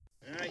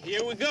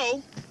Here we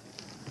go.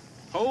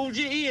 Hold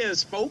your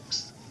ears,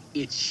 folks.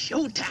 It's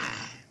showtime.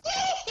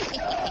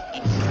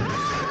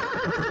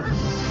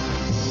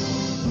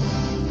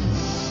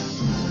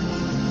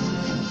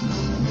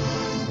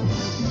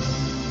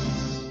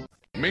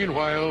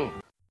 Meanwhile,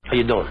 How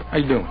you doing? How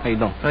you doing? How you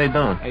doing? How you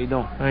doing? How you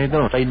doing? How you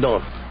doing? How you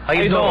doing? How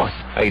you doing?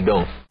 How you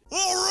doing?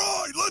 all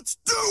right, let's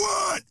do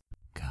it.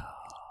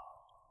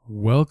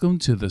 Welcome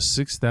to the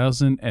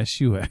 6000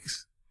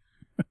 SUX.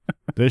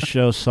 This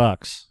show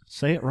sucks.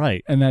 Say it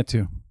right. And that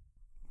too.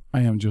 I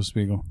am Joe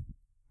Spiegel.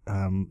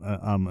 I'm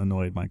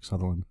annoyed, Mike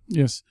Sutherland.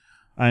 Yes.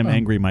 I'm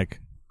angry,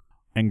 Mike.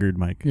 Angered,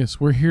 Mike. Yes,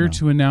 we're here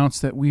to announce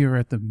that we are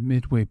at the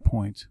midway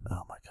point.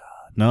 Oh my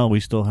God. No, we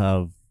still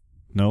have.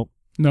 Nope.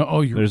 No,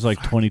 oh, you're. There's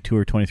like 22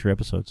 or 23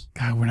 episodes.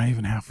 God, we're not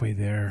even halfway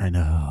there. I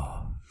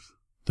know.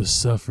 The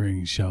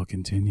suffering shall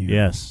continue.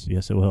 Yes,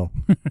 it will.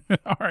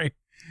 All right.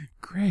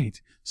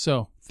 Great.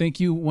 So, thank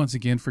you once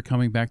again for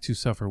coming back to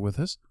suffer with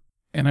us.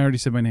 And I already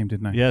said my name,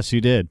 didn't I? Yes, you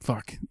did.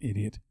 Fuck,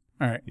 idiot.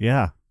 All right.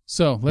 Yeah.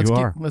 So,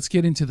 let's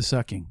get into the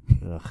sucking.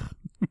 Ugh.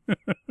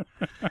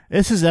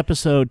 This is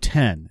episode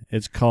 10.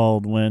 It's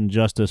called When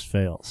Justice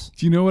Fails.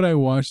 Do you know what I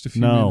watched a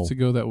few No. minutes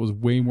ago that was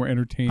way more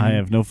entertaining? I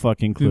have no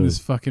fucking than clue. this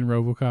fucking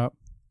RoboCop.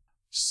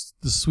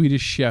 The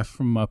Swedish chef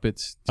from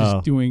Muppets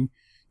just doing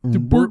the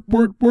bork,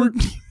 bork, bork.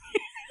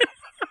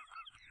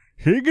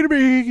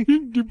 Higgity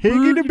Yeah.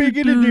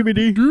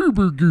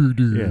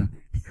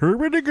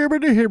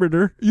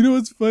 Herbity. You know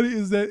what's funny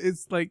is that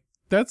it's like,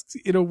 that's,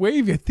 in a way,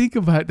 if you think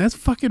about it, that's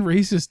fucking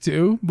racist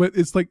too, but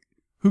it's like,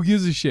 who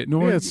gives a shit? No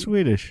one. Yeah, it's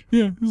Swedish.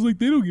 Yeah, it's like,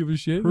 they don't give a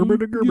shit. Well,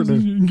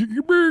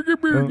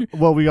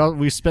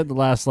 we spent the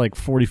last like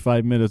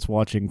 45 minutes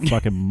watching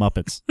fucking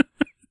Muppets.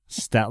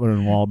 Statler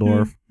and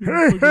Waldorf.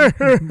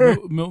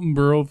 Milton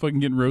Berle fucking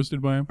getting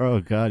roasted by him. Oh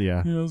God,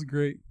 yeah. Yeah, that was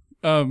great.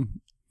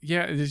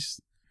 Yeah, it's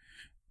just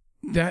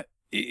that.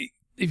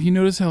 If you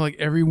notice how like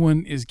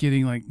everyone is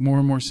getting like more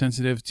and more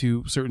sensitive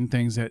to certain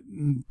things that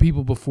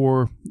people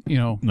before,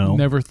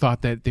 never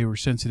thought that they were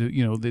sensitive,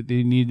 that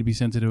they needed to be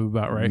sensitive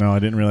about, right? No, I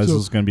didn't realize this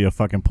was going to be a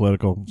fucking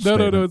political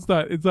statement. No, it's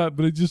not.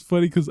 But it's just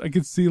funny because I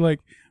could see like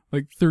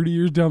 30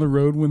 years down the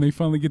road when they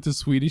finally get to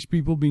Swedish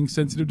people being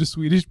sensitive to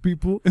Swedish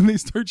people and they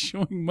start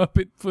showing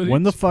Muppet footage.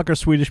 When the fuck are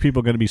Swedish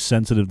people going to be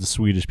sensitive to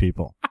Swedish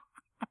people?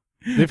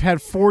 They've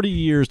had 40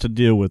 years to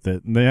deal with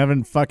it, and they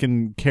haven't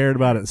fucking cared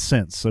about it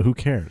since, so who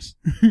cares?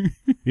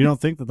 You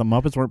don't think that the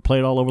Muppets weren't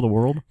played all over the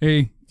world?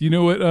 Hey, do you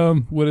know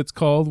what it's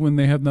called when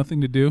they have nothing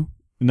to do?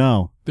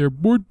 No. They're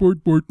bored.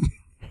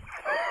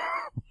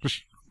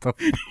 Shut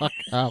the fuck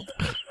up.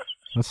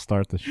 Let's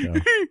start the show.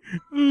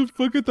 Oh,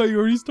 fuck, I thought you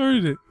already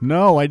started it.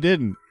 No, I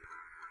didn't.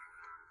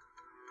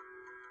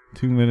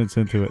 2 minutes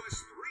into it.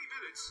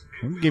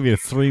 I'll give you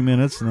 3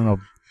 minutes, and then I'll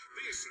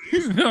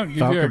give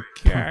you a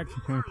cack.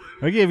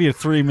 I gave you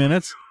 3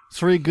 minutes.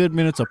 3 good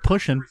minutes of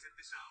pushing.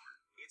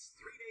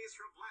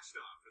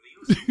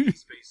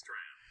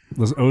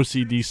 This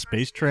OCD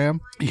space tram?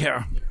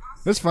 Yeah.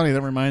 That's funny.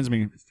 That reminds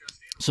me.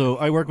 So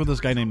I work with this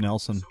guy named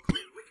Nelson.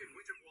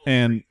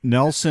 And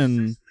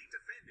Nelson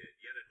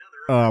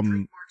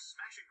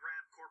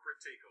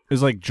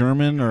is like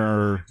German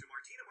or...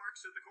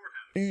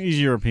 He's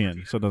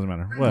European, so it doesn't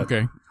matter. What?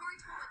 Okay.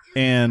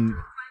 And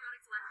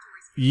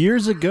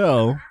years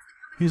ago...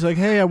 He's like,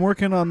 hey, I'm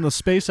working on the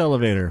space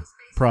elevator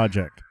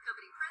project.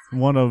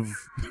 One of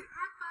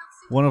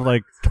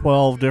like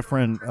 12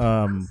 different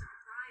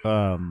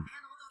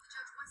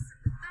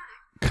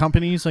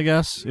companies, I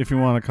guess, if you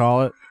want to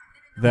call it,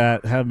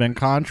 that have been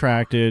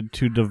contracted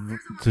to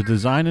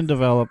design and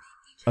develop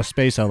a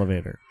space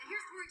elevator.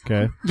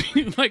 Okay?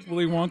 Like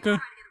Willy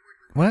Wonka?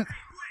 What?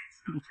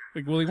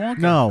 Like Willy Wonka?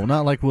 No,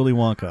 not like Willy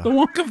Wonka. The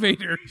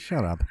Wonkavator.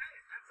 Shut up.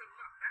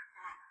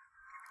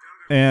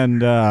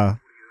 And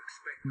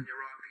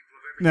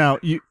now,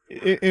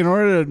 in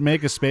order to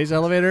make a space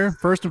elevator,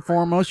 first and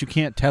foremost, you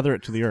can't tether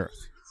it to the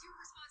Earth.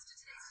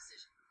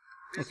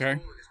 Okay.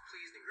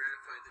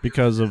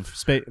 Because of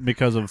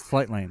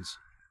flight lanes.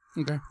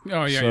 Okay.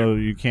 Oh, yeah. So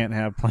you can't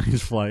have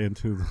planes fly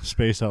into the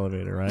space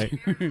elevator, right?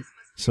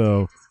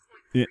 So,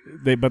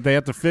 they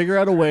have to figure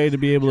out a way to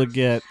be able to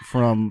get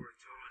from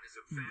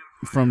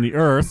the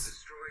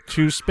Earth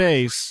to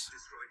space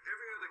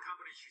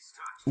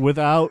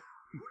without...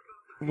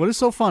 What is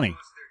so funny?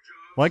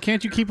 Why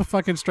can't you keep a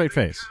fucking straight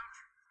face?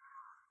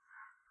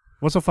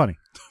 What's so funny?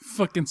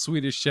 Fucking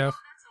Swedish chef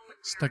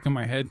stuck in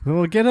my head.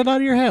 Well, get it out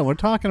of your head. We're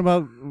talking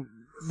about...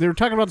 They were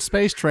talking about the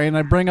space train.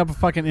 I bring up a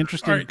fucking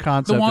interesting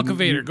concept. The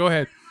Wonkavator. Go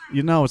ahead.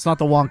 It's not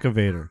the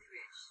Wonkavator.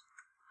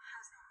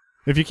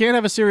 If you can't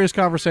have a serious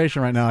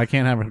conversation right now, I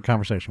can't have a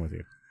conversation with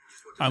you.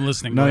 I'm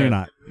listening. No, you're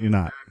not. You're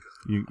not.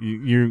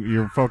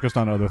 You're focused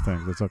on other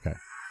things. It's okay.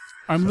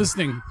 I'm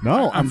listening.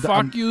 No, I'm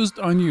focused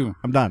on you.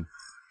 I'm done.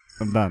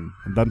 I'm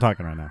done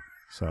talking right now.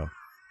 So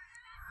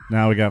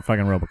now we got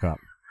fucking RoboCop.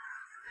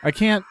 I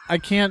can't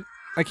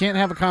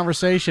have a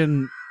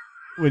conversation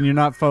when you're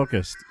not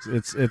focused.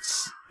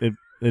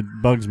 It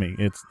bugs me.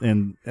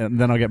 And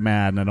then I'll get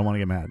mad, and I don't want to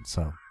get mad.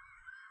 So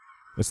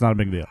it's not a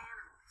big deal.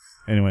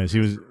 Anyways, he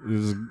was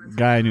a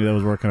guy I knew that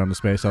was working on the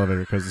space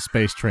elevator because the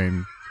space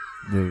train,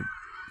 the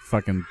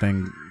fucking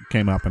thing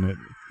came up and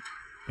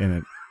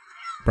it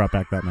brought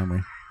back that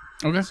memory.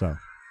 Okay. So.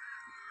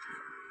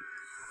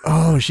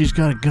 Oh, she's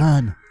got a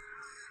gun.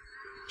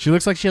 She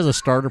looks like she has a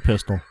starter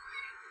pistol.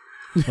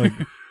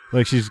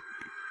 Like she's.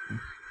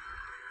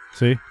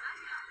 See?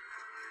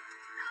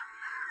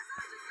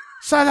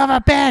 Son of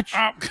a bitch!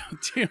 Oh, God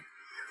damn.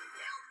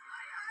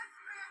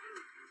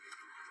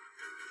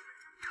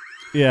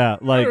 Yeah,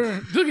 like.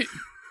 Look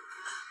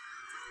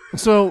at.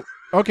 So,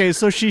 okay,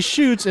 so she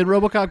shoots and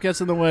RoboCop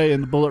gets in the way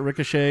and the bullet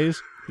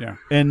ricochets. Yeah.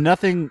 And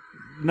nothing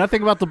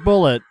about the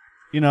bullet,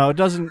 it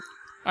doesn't.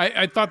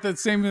 I thought that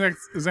same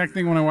exact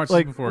thing when I watched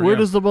Like, it before. where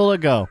does the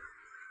bullet go?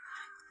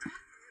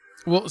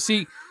 Well,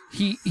 see,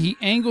 he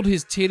angled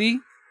his titty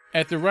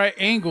at the right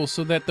angle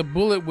so that the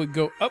bullet would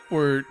go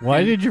upward.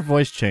 Why did your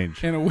voice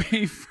change? And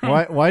away from.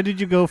 Why did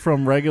you go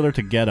from regular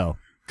to ghetto?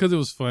 Because it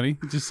was funny.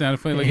 It just sounded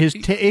funny. Like his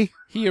titty.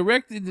 He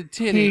erected the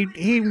titty.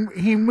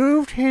 He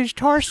moved his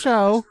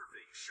torso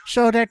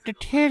so that the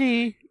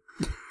titty.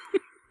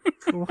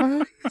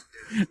 What?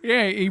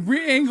 Yeah, he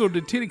re-angled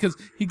the titty because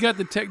he got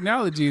the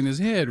technology in his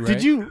head,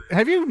 right?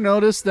 Have you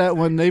noticed that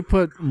when they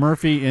put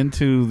Murphy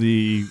into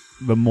the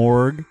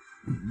morgue,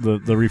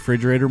 the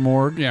refrigerator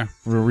morgue, Yeah.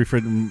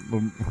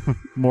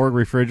 morgue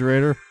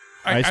refrigerator,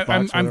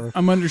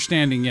 I'm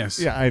understanding. Yes.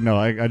 Yeah, I know.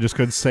 I just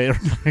couldn't say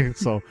it,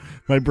 so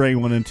my brain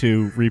went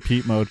into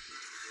repeat mode.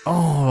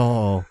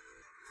 Oh,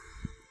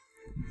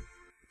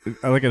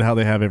 I like it how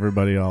they have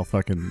everybody all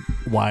fucking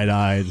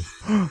wide-eyed.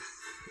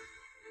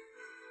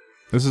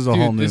 This is a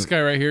whole new. This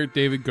guy right here,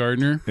 David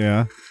Gardner.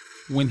 Yeah.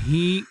 When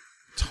he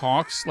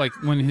talks, like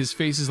when his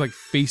face is like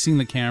facing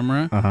the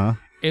camera,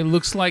 it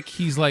looks like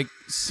he's like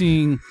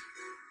seeing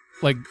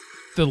like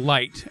the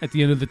light at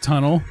the end of the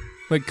tunnel,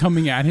 like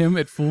coming at him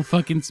at full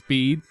fucking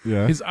speed.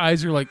 Yeah. His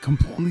eyes are like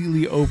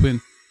completely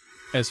open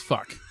as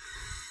fuck.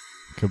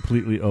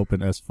 Completely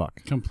open as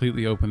fuck.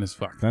 Completely open as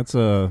fuck. That's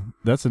a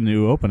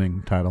new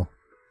opening title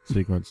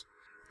sequence.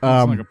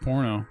 It's like a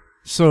porno.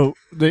 So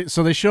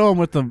they show him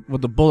with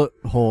the bullet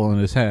hole in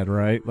his head,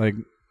 right?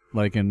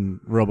 Like in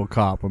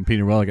RoboCop when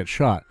Peter Weller gets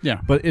shot.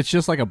 Yeah. But it's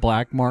just like a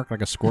black mark,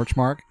 like a scorch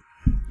mark,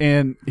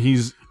 and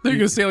They're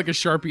gonna say like a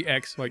Sharpie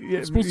X, like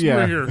it's supposed to be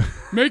right here.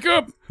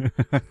 Makeup. Like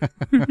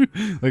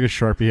a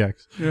Sharpie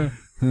X. Yeah.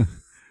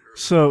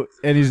 So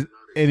and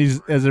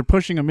he's as they're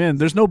pushing him in,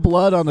 there's no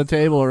blood on the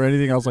table or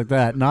anything else like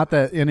that. Not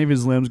that any of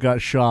his limbs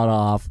got shot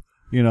off.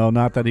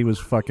 Not that he was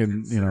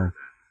fucking.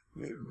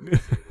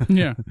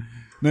 Yeah.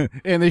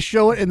 And they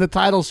show it in the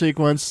title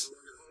sequence.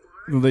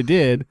 Well, they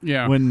did.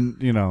 Yeah. When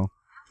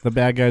the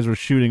bad guys were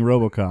shooting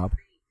RoboCop.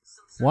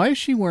 Why is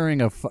she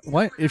wearing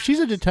why? If she's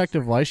a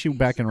detective, why is she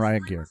back in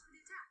riot gear?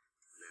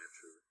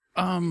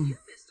 I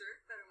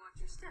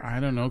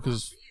don't know,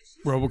 because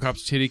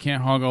RoboCop's titty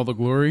can't hog all the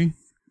glory.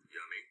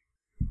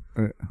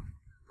 Perhaps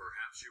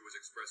she was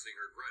expressing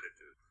her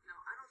gratitude. No,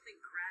 I don't think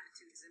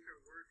gratitude is in her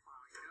word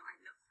file.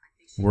 I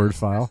think she Word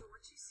file?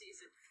 what she sees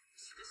and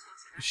she just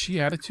wants to Is she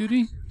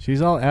attitudey?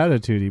 She's all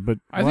attitudey, but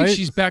I think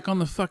she's back on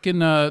the fucking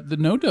the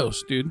no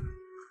dose, dude.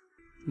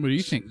 What do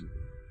you think?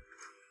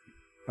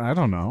 I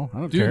don't know. I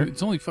don't Dude, care.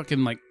 it's only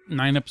fucking like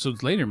 9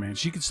 episodes later, man.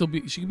 She could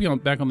be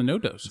back on the no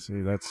dose.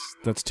 See,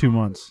 that's 2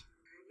 months.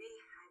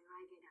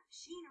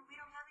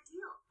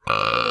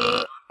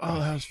 Oh,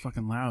 that was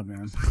fucking loud,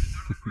 man.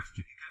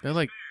 That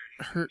like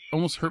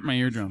almost hurt my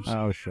eardrums.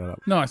 Oh, shut up.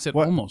 No, I said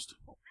What? almost.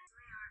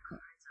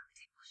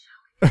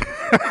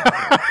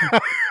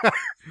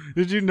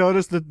 Did you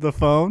notice the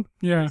phone?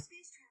 Yeah.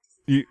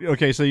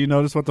 Okay, so you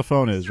notice what the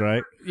phone is,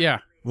 right? Yeah.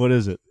 What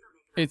is it?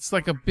 It's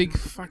like a big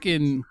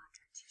fucking.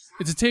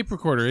 It's a tape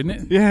recorder, isn't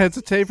it? Yeah, it's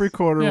a tape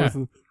recorder Yeah.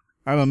 with.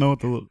 I don't know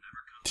what the little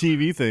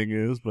TV thing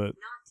is, but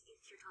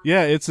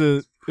yeah, it's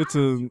a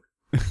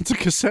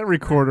cassette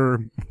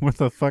recorder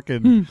with a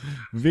fucking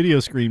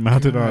video screen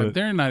mounted on it.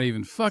 They're not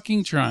even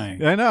fucking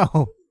trying. I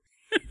know.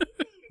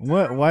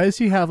 What? Why does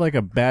he have like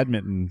a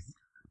badminton?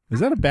 Is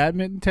that a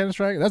badminton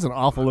tennis racket? That's an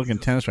awful looking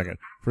tennis racket.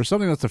 For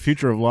something that's the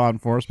future of law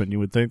enforcement, you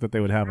would think that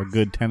they would have a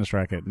good tennis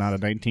racket, not a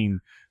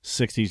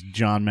 1960s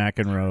John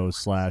McEnroe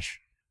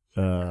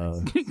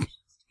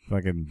 /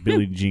 fucking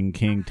Billie Jean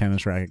King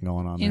tennis racket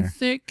going on there.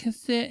 Insert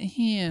cassette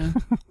here.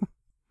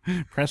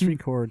 Press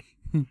record.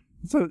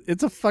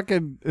 It's a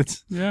fucking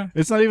Yeah.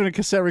 It's not even a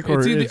cassette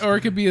recorder. Or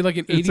it could be like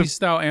an it's 80s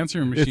style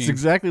answering machine. It's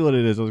exactly what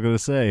it is. I was going to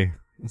say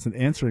it's an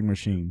answering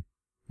machine.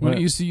 When it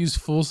used to use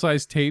full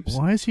size tapes.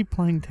 Why is he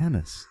playing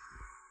tennis?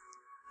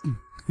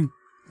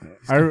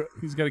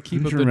 He's got to keep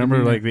Don't up you the remember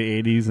demeanor. like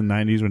the 80s and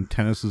 90s when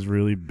tennis was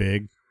really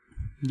big?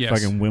 Yes.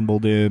 Fucking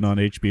Wimbledon on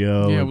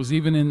HBO. Yeah, it was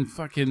even in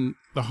fucking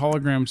the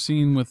hologram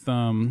scene with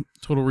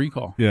Total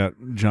Recall. Yeah,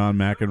 John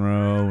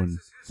McEnroe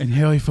And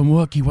Haley from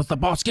Wookie, what's the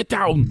boss? Get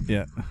down!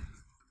 yeah.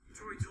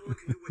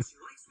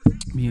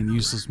 Me and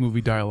useless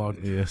movie dialogue.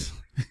 Yes.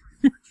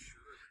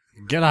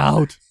 Get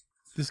out.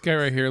 This guy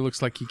right here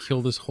looks like he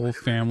killed his whole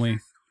family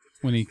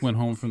when he went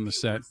home from the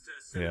set.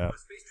 Yeah.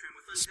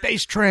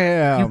 Space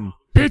Tram.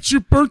 Bitch, you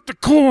burnt the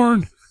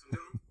corn!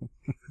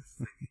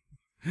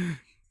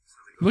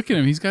 Look at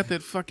him. He's got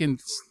that fucking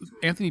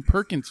Anthony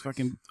Perkins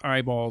fucking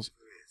eyeballs.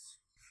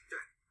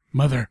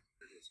 Mother,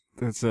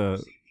 That's a.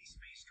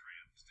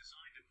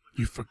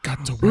 you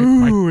forgot to wipe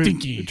my It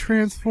dinky.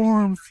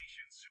 transforms.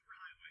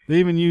 They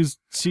even used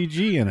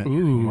CG in it.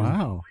 Ooh.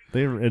 Wow.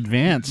 They're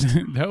advanced.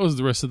 That was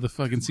the rest of the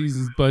fucking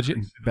season's budget.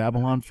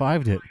 Babylon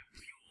 5'd it.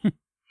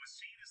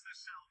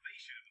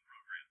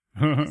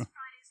 Friday's launch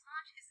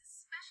is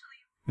especially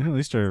Yeah, at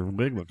least our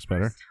wig looks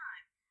better. time.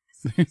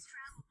 The series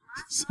traveled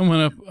last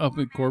Someone up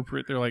in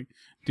corporate, they're like,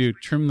 dude,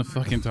 trim the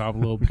fucking top a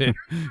little bit.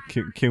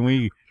 Can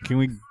we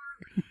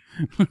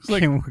Looks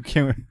like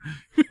can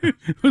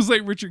looks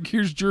like Richard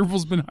Gere's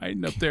gerbil's been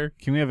hiding up there.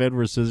 we have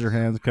Edward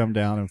Scissorhands come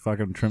down and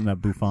fucking trim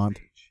that bouffant?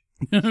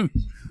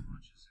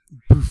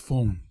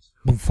 Buffon.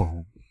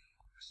 Bouffant.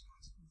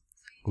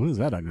 Who is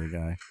that ugly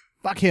guy?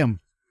 Fuck him.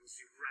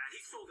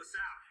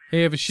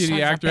 Hey, if a shitty Sons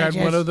of actor had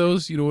bitches. one of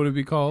those, you know what it'd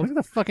be called? Look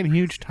at the fucking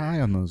huge tie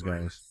on those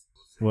guys.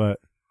 What?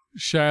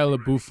 Shia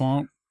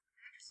LaBeouf.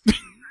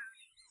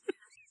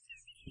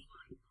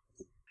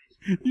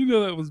 You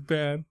know that was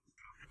bad.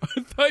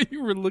 I thought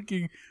you were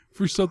looking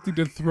for something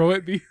to throw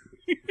at me.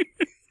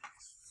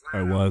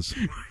 I was.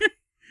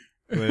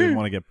 I didn't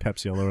want to get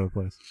Pepsi all over the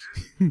place.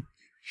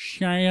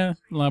 Shia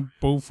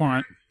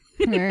LaBeouf.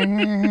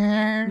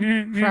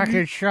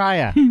 Fucking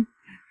Shia.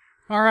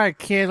 All right,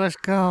 kid, let's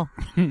go.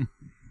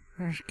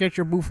 Let's get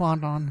your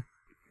bouffant on.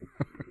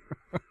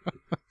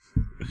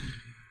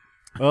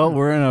 Well,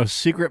 we're in a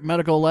secret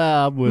medical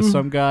lab with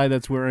some guy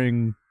that's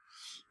wearing...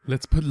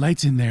 Let's put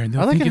lights in there and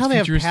they'll I like think it how it's they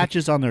have futuristic.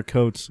 patches on their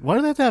coats. Why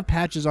do they have to have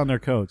patches on their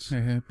coats?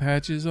 They have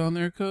patches on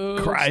their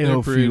coats. Cryo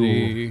They're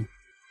pretty.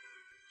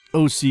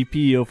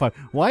 OCP 05.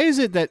 Why is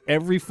it that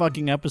every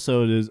fucking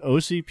episode is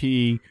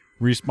OCP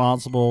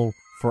responsible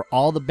for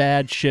all the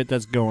bad shit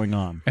that's going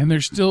on? And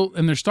their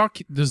stock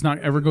does not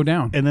ever go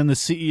down. And then the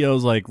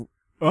CEO's like,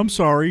 I'm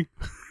sorry.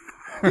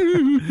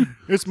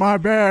 It's my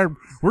bad.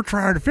 We're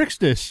trying to fix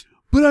this.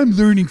 But I'm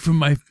learning from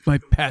my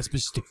past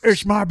mistakes.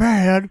 It's my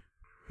bad.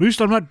 At least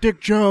I'm not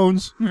Dick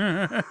Jones.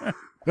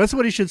 That's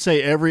what he should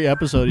say every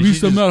episode. At He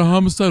least should I'm just- not a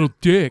homicidal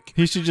dick.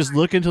 He should just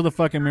look into the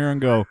fucking mirror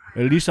and go,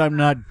 at least I'm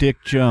not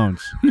Dick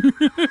Jones.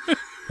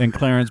 And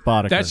Clarence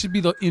Boddicker. That should be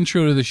the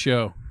intro to the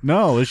show.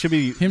 No, it should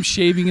be... Him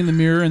shaving in the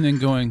mirror and then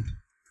going,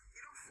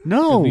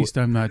 No. at least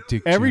I'm not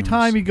Dick Every Jones.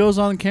 time he goes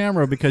on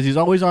camera, because he's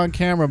always on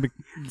camera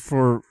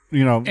for,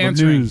 the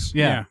Answering. news.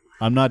 Yeah.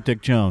 I'm not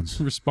Dick Jones.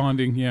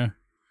 Responding, yeah.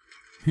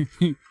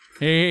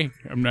 Hey,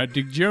 I'm not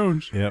Dick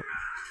Jones. Yep.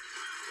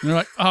 And they're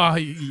like, oh,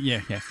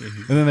 yeah.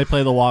 And then they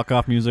play the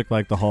walk-off music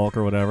like the Hulk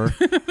or whatever.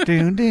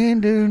 Doon,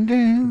 doon, doon,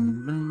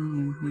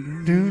 doon.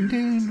 Doon, doon,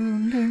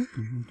 doon,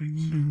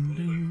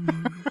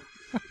 doon.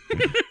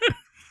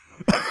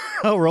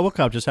 Oh,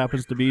 RoboCop just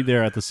happens to be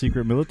there at the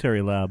secret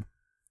military lab.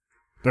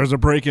 There's a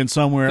break-in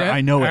somewhere. That I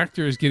know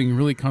actor is getting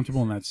really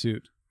comfortable in that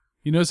suit.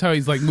 You notice how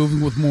he's like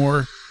moving with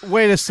more it.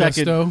 Wait a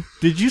second. gusto?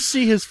 Did you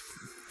see his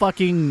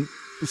fucking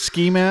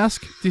ski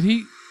mask? Did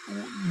he?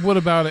 What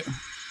about it?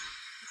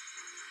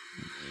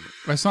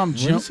 I saw him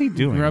jump. is he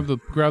doing? Grab the.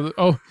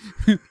 Oh,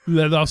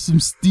 let off some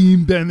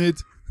steam,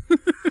 Bennett.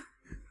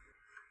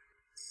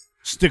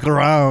 Stick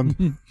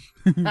around.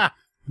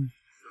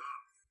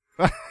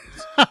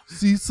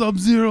 See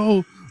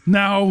Sub-Zero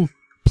now.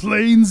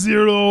 Plane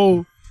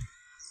Zero.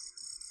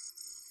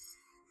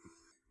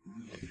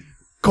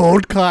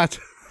 Cold cut.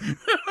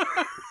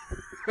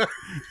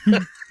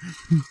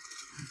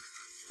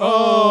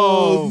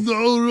 Oh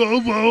no,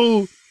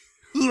 Robo!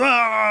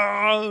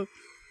 Ah!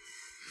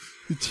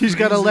 She's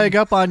got a leg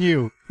up on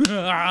you.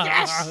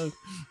 Yes.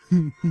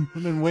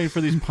 I've been waiting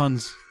for these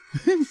puns.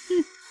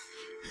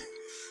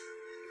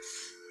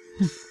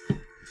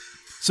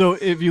 So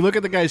if you look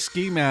at the guy's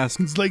ski mask,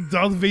 It's like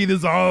Darth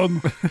Vader's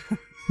arm.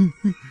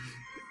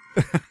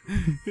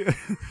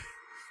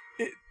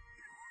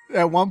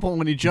 at one point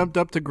when he jumped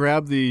up to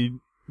grab the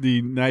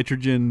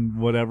nitrogen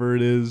whatever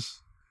it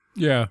is,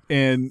 Yeah.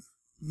 and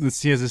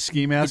he has a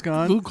ski mask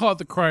on. We'll call it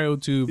the cryo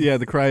tube. Yeah,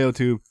 the cryo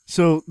tube.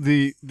 So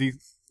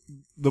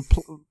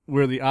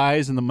where the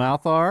eyes and the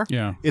mouth are,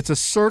 Yeah. it's a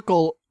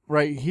circle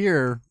right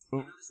here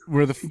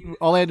where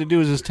all I had to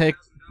do is just take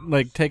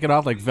it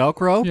off like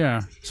Velcro,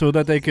 Yeah. so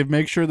that they could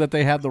make sure that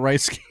they have the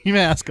right ski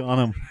mask on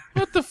them.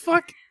 What the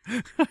fuck?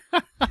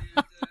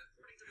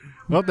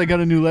 Well, they got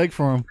a new leg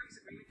for him.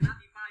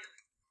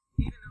 Even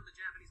though the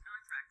Japanese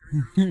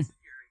contractor is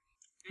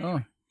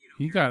Oh,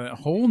 he got a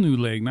whole new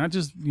leg, not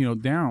just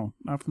down,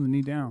 not from the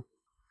knee down.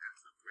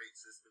 Great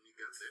system you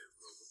got there,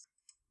 Robo.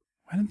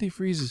 Why didn't they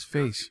freeze his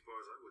face? As far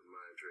as I wouldn't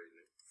mind trading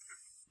it.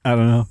 I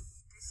don't know.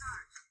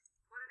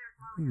 what are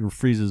their Or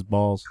freeze his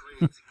balls.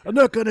 I'm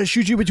not gonna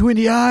shoot you between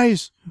the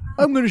eyes.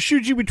 I'm gonna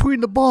shoot you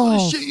between the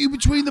balls. Shoot you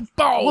between the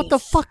balls. What the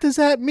fuck does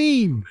that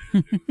mean?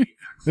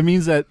 It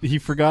means that he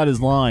forgot his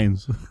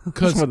lines. That's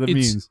Because what it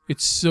means.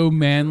 it's so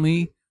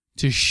manly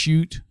to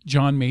shoot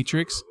John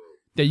Matrix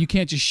that you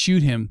can't just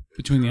shoot him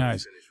between the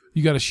eyes.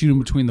 You got to shoot him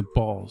between the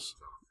balls.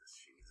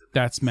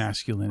 That's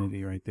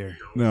masculinity right there.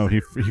 No, he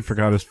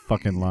forgot his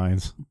fucking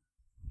lines.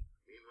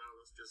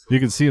 You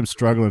can see him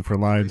struggling for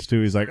lines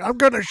too. He's like, "I'm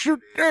gonna shoot."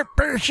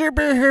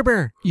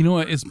 You know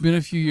what? It's been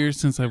a few years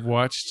since I've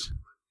watched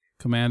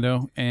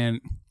Commando, and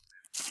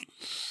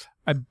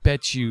I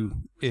bet you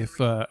if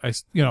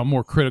I'm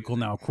more critical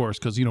now, of course,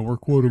 because we're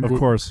quote unquote, Of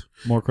course,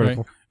 more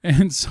critical. right?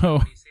 And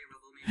so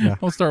Yeah.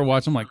 I'll start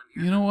watching. I'm like,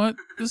 you know what?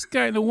 This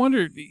guy, no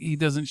wonder he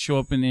doesn't show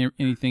up in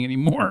anything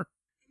anymore.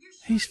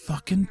 He's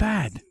fucking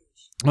bad.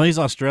 Well, he's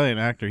an Australian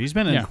actor. He's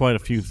been in Yeah. quite a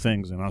few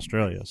things in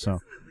Australia. So,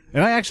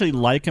 and I actually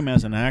like him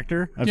as an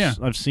actor.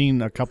 I've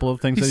seen a couple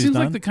of things He that he's seems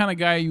done. like the kind of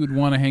guy you would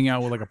want to hang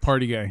out with, like a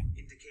party guy.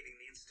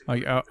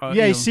 Like,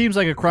 Yeah, he seems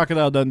like a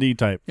Crocodile Dundee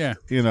type. Yeah.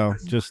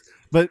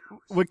 But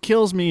what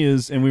kills me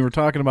is, and we were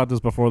talking about this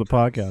before the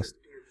podcast,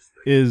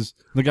 is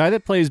the guy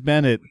that plays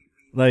Bennett,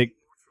 like,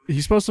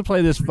 he's supposed to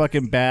play this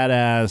fucking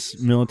badass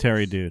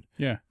military dude.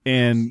 Yeah.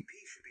 And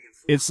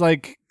it's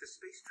like,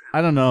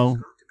 I don't know,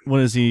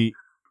 what is he?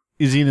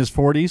 Is he in his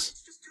 40s,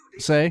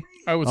 say?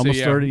 I would Almost say,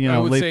 yeah. 30, I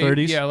would late say,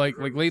 30s? Yeah, like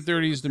late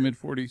 30s to mid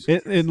 40s.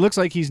 It looks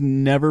like he's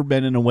never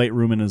been in a weight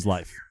room in his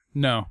life.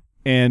 No.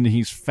 And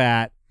he's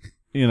fat.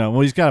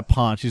 Well, he's got a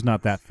paunch. He's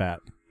not that fat.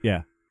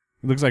 Yeah.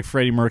 It looks like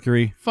Freddie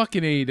Mercury.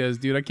 Fucking A he does,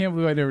 dude. I can't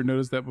believe I never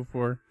noticed that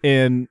before.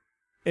 And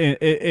when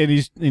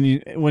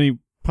he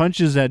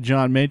punches at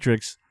John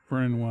Matrix,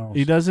 Vernon Wells.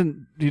 he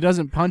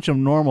doesn't punch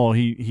him normal.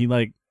 He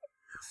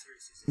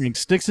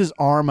sticks his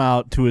arm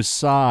out to his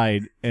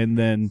side and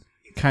then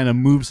kind of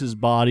moves his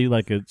body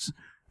like it's.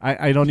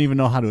 I don't even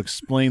know how to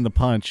explain the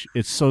punch.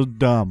 It's so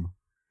dumb.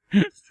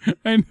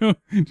 I know.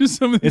 Just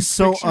some of these It's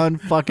so pictures.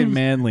 unfucking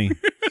manly.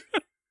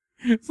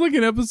 It's like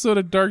an episode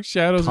of Dark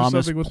Shadows Thomas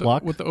or something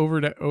Pluck? with the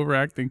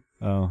overacting.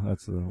 Oh,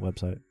 that's the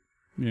website.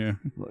 Yeah.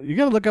 You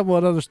got to look up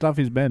what other stuff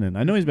he's been in.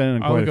 I know he's been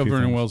in I'll quite look a up few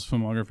Vernon things. Wells'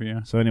 filmography,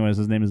 yeah. So anyways,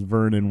 his name is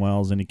Vernon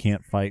Wells, and he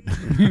can't fight.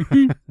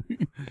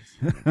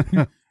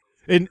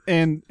 and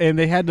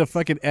they had to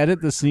fucking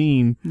edit the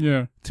scene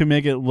Yeah. to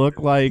make it look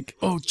like,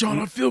 Oh, John,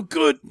 I feel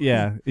good.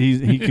 yeah,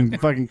 he can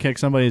fucking kick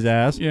somebody's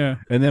ass. Yeah.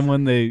 And then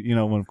when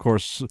when of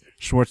course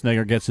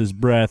Schwarzenegger gets his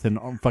breath and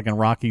fucking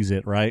Rocky's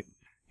it, right?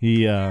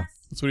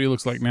 That's what he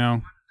looks like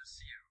now.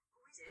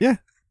 Yeah,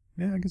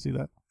 I can see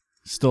that.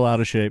 Still out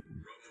of shape.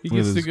 He With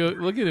gets to his- go.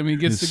 Look at him. He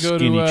gets His to go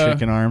skinny to.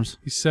 chicken arms.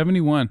 He's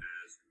 71.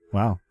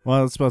 Wow.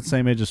 Well, that's about the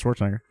same age as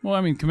Schwarzenegger. Well,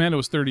 I mean, Commando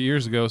was 30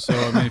 years ago, so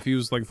I mean, if he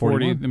was like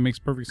 40, 41. it makes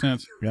perfect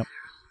sense. Yep.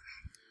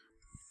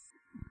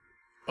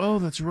 Oh,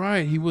 that's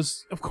right.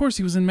 Of course,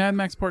 he was in Mad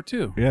Max Part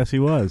 2. Yes, he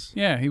was.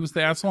 Yeah, he was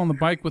the asshole on the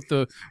bike with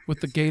the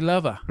gay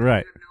lover.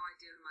 Right.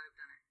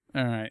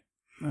 All right.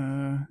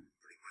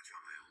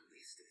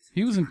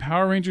 He was in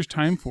Power Rangers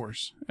Time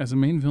Force as a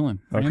main villain.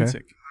 Okay.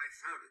 Rancic.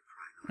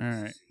 All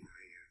right.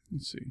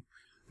 Let's see.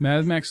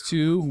 Mad Max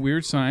 2,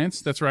 Weird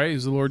Science. That's right.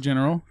 He's the Lord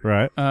General.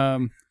 Right.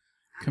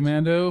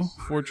 Commando,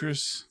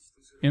 Fortress,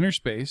 Inner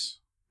Space.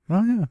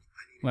 Oh yeah.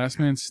 Last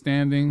Man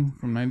Standing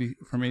from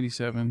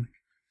 87.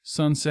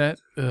 Sunset.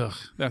 Ugh,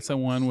 that's the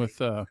one with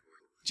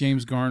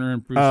James Garner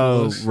and Bruce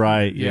Willis. Oh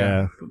right.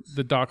 Yeah.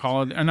 The Doc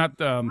Holliday, or not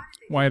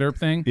Wyatt Earp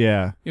thing.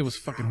 Yeah. It was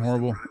fucking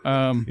horrible.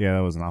 Yeah.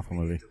 That was an awful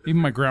movie.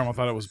 Even my grandma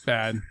thought it was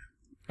bad.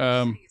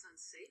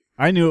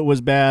 I knew it was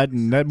bad,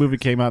 and that movie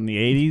came out in the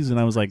 80s, and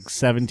I was like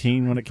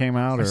 17 when it came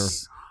out. Or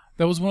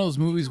That was one of those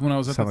movies when I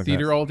was at the Something like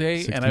theater that. all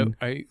day, 16. and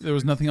I there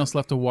was nothing else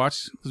left to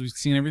watch because we'd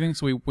seen everything,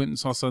 so we went and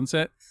saw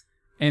Sunset,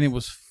 and it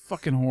was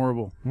fucking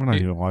horrible. we're not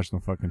even watching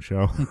the fucking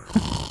show.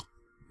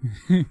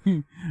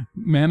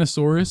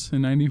 Manosaurus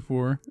in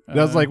 94.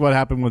 That's like what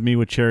happened with me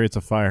with Chariots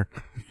of Fire.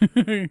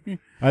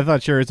 I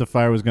thought Chariots of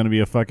Fire was going to be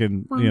a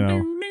fucking,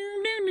 and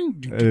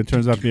it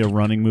turns out to be a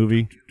running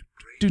movie.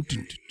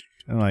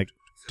 And like,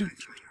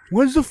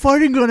 when's the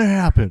fighting going to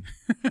happen?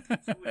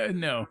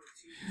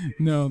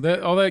 No,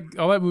 that all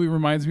that movie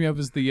reminds me of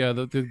is the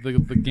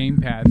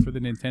gamepad for the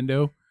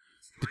Nintendo,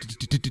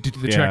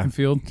 the Yeah. track and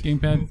field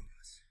gamepad.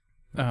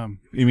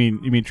 You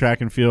mean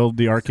Track and Field,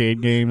 the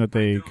arcade game that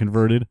they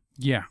converted?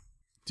 Yeah,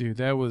 dude,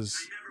 that was.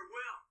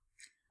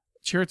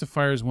 Chariots of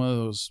Fire is one of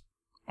those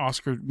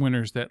Oscar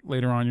winners that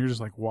later on you're just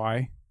like,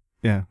 why?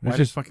 Yeah. Why It's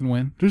just just fucking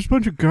win? there's a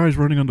bunch of guys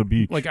running on the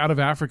beach. Like Out of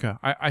Africa.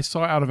 I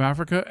saw Out of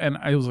Africa and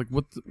I was like,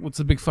 what's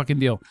the big fucking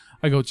deal?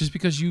 I go, just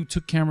because you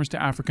took cameras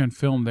to Africa and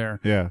filmed there,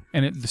 yeah.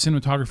 and the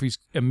cinematography's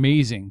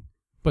amazing,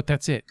 but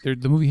that's it.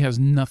 The movie has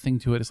nothing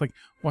to it. It's like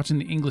watching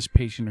The English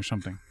Patient or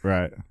something.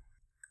 Right.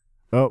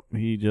 Oh,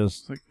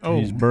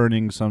 he's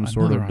burning some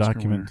sort another of Oscar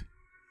document. winner.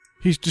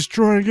 He's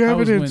destroying That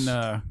was evidence.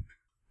 when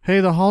Hey,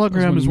 the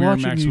hologram is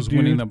watching Miramax you, was dude.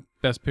 winning the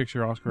Best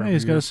Picture Oscar. Hey,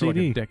 he's every got year a for like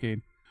CD. a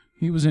decade.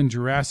 He was in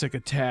Jurassic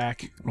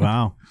Attack.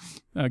 Wow.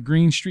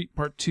 Green Street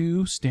Part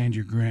 2, Stand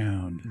Your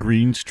Ground.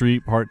 Green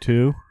Street Part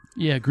 2.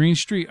 Yeah, Green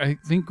Street. I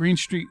think Green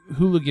Street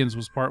Hooligans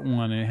was Part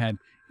 1, and it had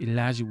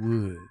Elijah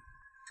Wood.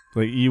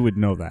 Like, you would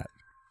know that.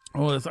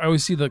 Oh, I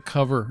always see the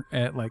cover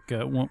at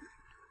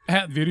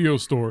at video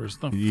stores.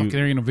 The fuck,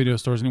 there ain't no video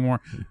stores anymore.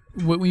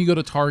 When you go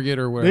to Target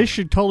or whatever. They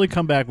should totally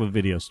come back with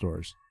video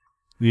stores.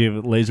 You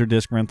have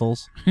Laserdisc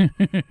rentals.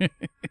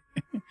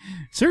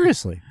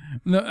 Seriously.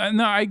 No,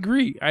 I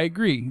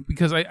agree.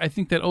 Because I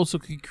think that also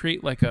could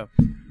create like a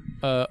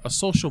a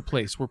social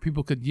place where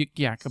people could yik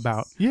yak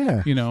about,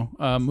 Yeah.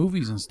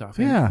 movies and stuff.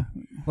 Yeah.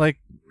 Like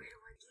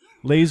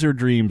Laser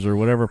Dreams or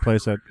whatever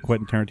place that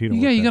Quentin Tarantino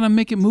Yeah, worked you at. got to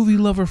make it movie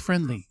lover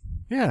friendly,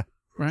 Yeah.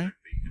 right?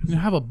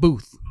 Have a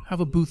booth. Have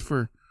a booth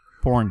for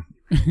Porn.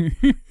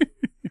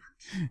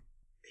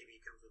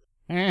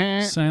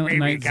 Silent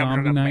Night,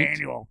 Zombie Night.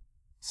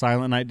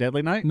 Silent Night,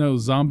 Deadly Night? No,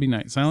 Zombie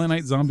Night. Silent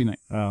Night, Zombie Night.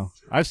 Oh.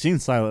 I've seen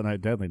Silent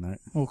Night, Deadly Night.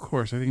 Well, of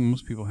course. I think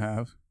most people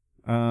have.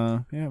 Yeah,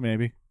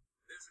 maybe.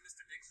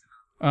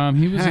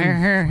 He was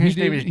in. His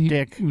name is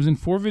Dick. He was in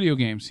 4 video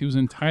games. He was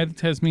in Ty the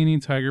Tasmanian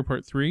Tiger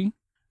Part 3,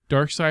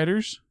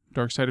 Darksiders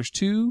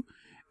 2,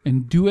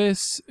 and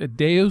Deus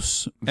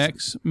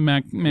Ex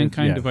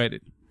Mankind Yeah.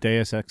 Divided.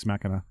 Deus Ex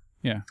Machina.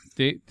 Yeah,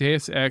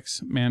 Deus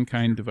Ex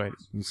Mankind Divided.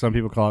 Some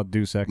people call it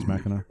Deus Ex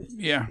Machina.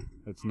 Yeah,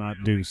 It's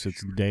not Deus,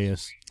 it's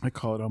Deus. I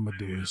call it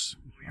Amadeus.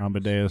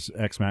 Amadeus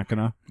Ex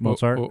Machina.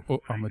 Mozart.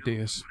 Oh,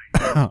 Amadeus.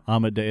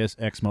 Amadeus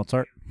Ex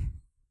Mozart.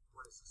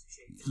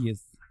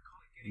 Yes.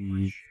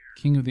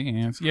 King of the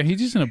Ants. Yeah, he's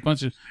just in a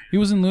bunch of. He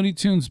was in Looney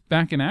Tunes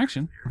Back in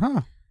Action.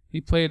 Huh. He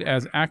played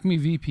as Acme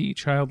VP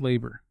Child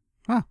Labor.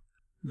 Huh.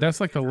 That's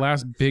like the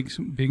last big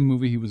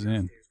movie he was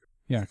in.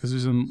 Yeah, because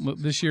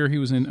this year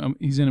he's in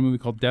a movie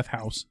called Death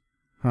House.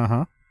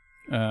 Uh-huh.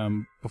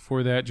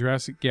 Before that,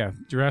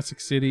 Jurassic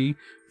City,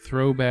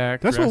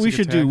 Throwback. That's what we Jurassic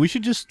should do. Attack. We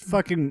should just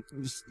fucking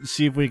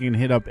see if we can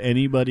hit up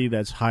anybody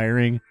that's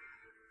hiring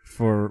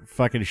for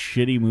fucking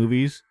shitty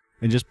movies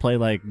and just play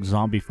like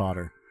zombie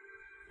fodder.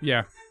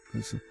 Yeah,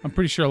 I'm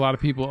pretty sure a lot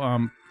of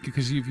people.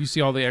 Because if you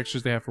see all the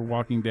extras they have for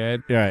Walking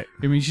Dead, Yeah, right.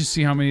 I mean, you should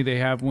see how many they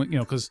have.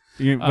 Because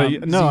No, I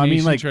mean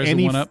Z-Nation like tries to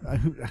any. one-up.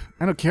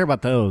 I don't care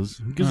about those.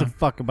 Who gives a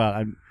fuck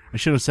about? I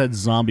should have said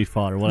zombie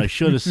fodder. What I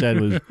should have said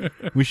was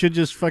we should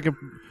just fucking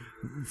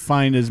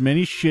find as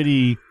many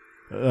shitty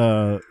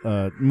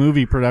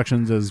movie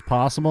productions as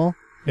possible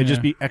and just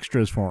Yeah. be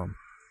extras for them.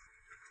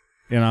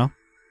 You know,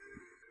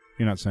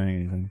 you're not saying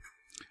anything.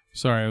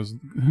 Sorry,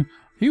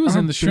 he was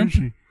in the shrimp.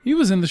 He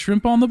was in the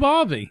Shrimp on the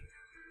Barbie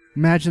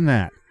Imagine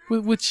that.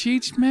 with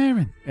Cheech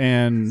Marin.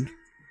 And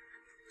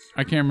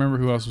I can't remember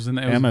who else was in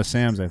that. Emma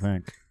Samms, I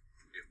think.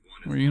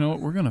 Well, you know what?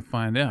 We're gonna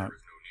find out.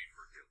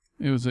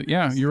 It was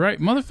yeah, you're right,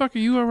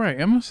 motherfucker. You are right,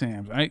 Emma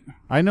Samms.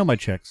 I know my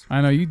chicks. I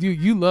know you do.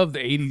 You love the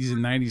 '80s and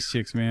 '90s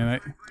chicks, man.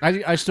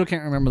 I still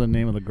can't remember the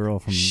name of the girl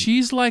from.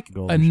 She's like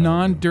Golden a Shower.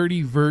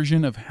 non-dirty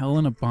version of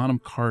Helena Bonham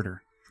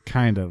Carter.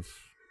 Kind of.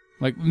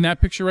 Like in that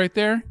picture right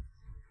there.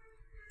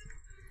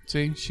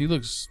 See, she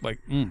looks like.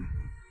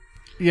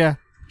 Yeah,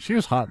 she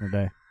was hot in the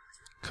day.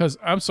 Because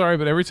I'm sorry,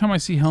 but every time I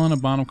see Helena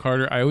Bonham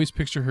Carter, I always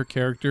picture her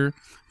character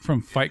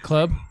from Fight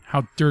Club.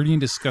 How dirty and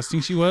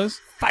disgusting she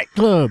was. Fight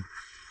Club.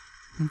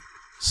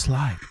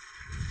 Slide.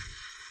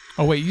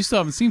 Oh wait, you still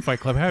haven't seen Fight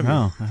Club, have you?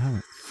 No, I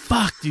haven't.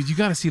 Fuck, dude, you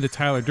got to see the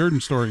Tyler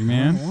Durden story, I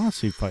man. don't want to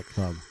see Fight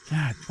Club.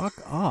 God, Fuck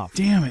off.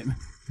 damn it.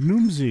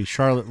 Noomsy.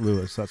 Charlotte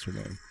Lewis, that's her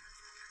name.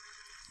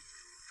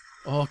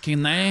 Oh,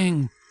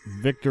 Kinang.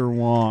 Victor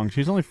Wong.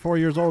 She's only 4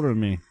 years older than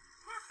me.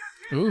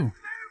 Ooh,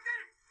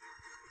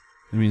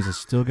 That means I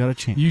still got a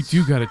chance. you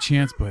do got a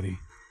chance, buddy.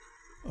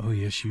 Oh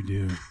yes, you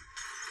do.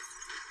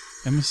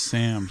 Emma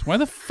Samms. Why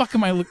the fuck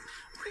am I look?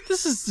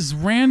 This is this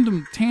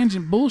random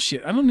tangent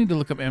bullshit. I don't need to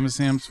look up Emma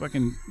Samms'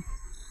 fucking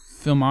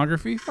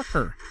filmography. Fuck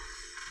her.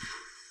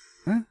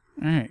 Huh?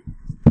 All right.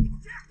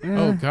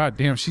 Oh god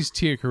damn, she's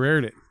Tia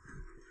Carrere it.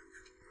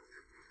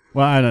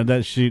 Well, I know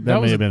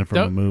that may have been from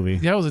a movie.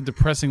 That was a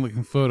depressing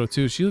looking photo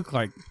too. She looked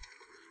like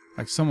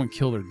someone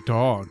killed her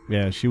dog.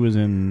 Yeah, she was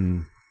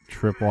in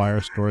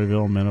Tripwire,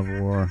 Storyville, Men of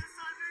War.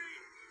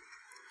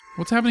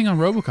 What's happening on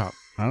RoboCop?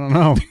 I don't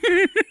know.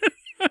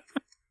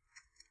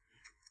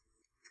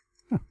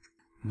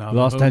 Navajo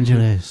Los Blues.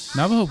 Angeles.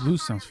 Navajo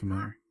Blues sounds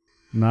familiar.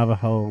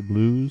 Navajo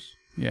Blues.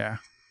 Yeah.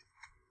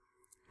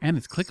 And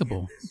it's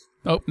clickable.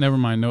 Oh, never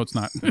mind. No, it's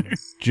not.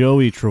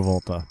 Joey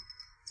Travolta.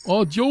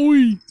 Oh,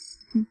 Joey.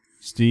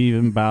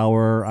 Stephen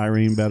Bauer,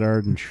 Irene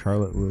Bedard, and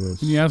Charlotte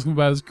Lewis. When you ask him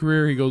about his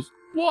career, he goes,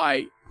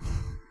 "Why?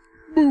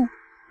 Boo.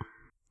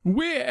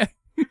 Where?"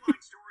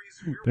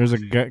 There's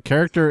a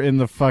character in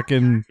the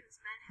fucking...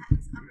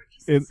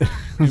 there's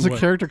a what?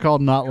 character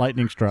called Not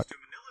Lightning Struck.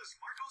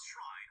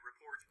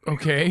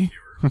 Okay.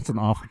 That's an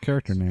awful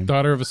character name.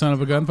 Daughter of a son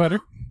of a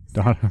gunfighter.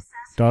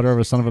 Daughter of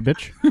a son of a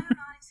bitch.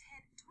 Aeronautics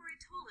head Tori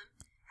Tolan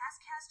has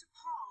cast a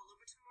pall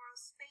over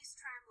tomorrow's space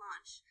tram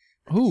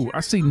launch. Ooh,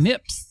 I see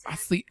nips. I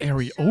see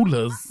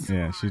areolas.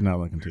 Yeah, she's not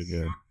looking too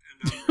good.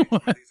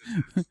 What?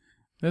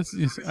 That's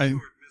just, I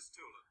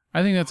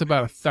think that's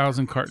about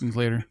 1,000 cartons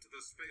later.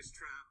 The space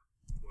tram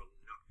will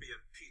not be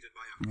impeded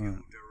by a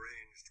few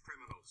deranged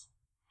criminals.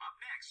 Up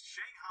next,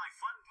 Shanghai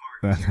Fun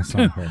Park. That's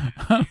not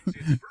her.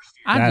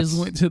 I That's- just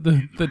went to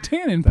the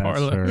tanning That's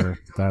parlor. her.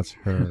 That's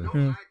her.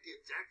 Yeah.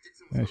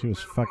 Yeah, she was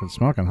fucking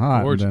smoking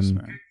hot. Gorgeous, and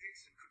then,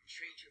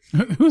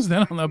 man. Who's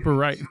that on the upper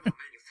right?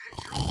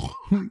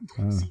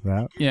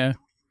 Yeah.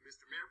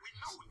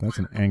 That's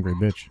an angry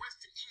bitch.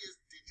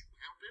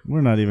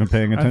 We're not even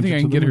paying attention I think I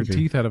can to the get her movie.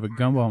 teeth out of a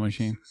gumball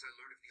machine.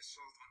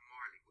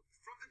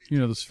 You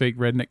know, those fake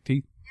redneck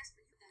teeth.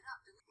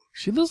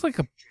 She looks like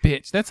a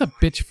bitch. That's a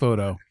bitch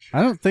photo.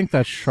 I don't think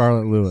that's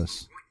Charlotte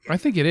Lewis. I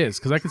think it is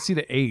because I can see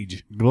the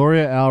age.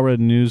 Gloria Allred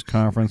news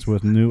conference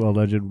with new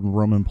alleged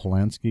Roman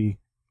Polanski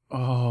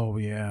Oh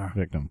yeah.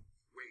 victim.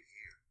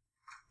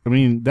 I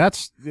mean,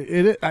 that's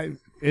it.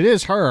 It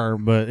is her,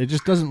 but it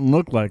just doesn't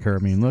look like her. I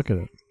mean, look at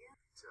it.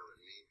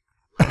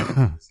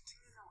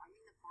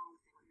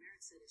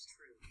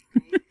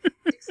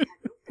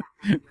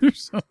 They're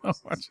so not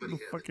watching the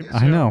fucking show.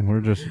 I know. We're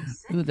just.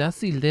 Ooh, I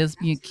see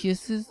lesbian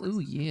kisses. Ooh,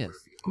 yes.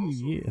 Ooh,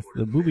 yes,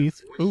 the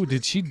boobies. Ooh,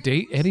 did she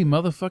date Eddie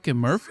motherfucking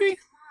Murphy?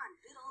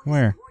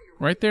 Where?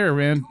 Right there,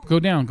 man. Go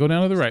down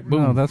to the right.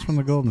 Boom. No, that's from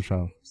the Golden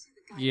Show.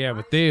 Yeah,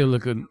 but they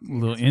look a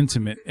little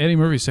intimate. Eddie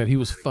Murphy said he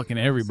was fucking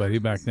everybody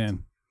back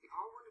then.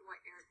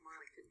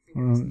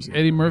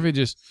 Eddie Murphy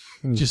just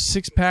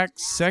 6-pack,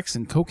 sex,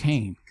 and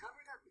cocaine.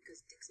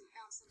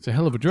 It's a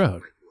hell of a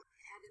drug.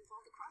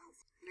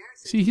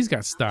 See, he's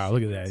got style.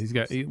 Look at that. He's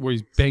got where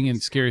he's banging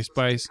Scary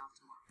Spice.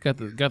 Got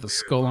the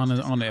skull on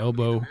the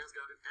elbow.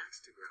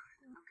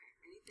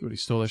 But he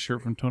stole that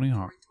shirt from Tony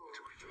Hawk.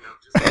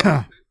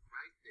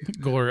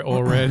 Gloria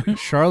Allred.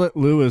 Charlotte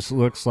Lewis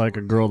looks like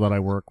a girl that I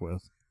work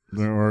with,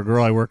 or a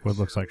girl I work with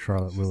looks like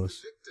Charlotte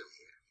Lewis.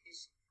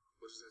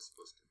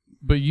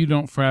 But you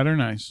don't frat her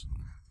nice.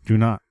 Do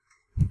not.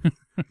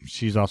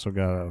 She's also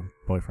got a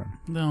boyfriend.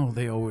 No,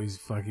 they always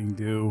fucking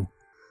do.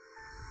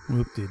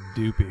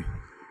 Whoop-de-doopy.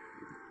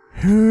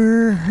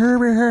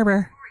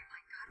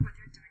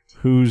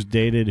 Who's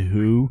dated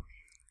who?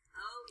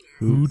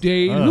 Who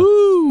dated Oh.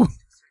 who?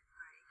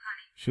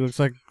 She looks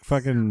like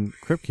fucking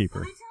Crypt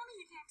Keeper.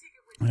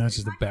 That's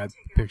just a bad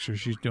picture.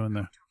 She's doing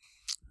the...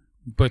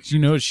 But you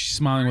know she's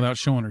smiling without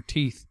showing her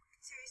teeth.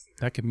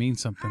 That could mean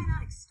something.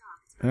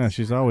 Yeah,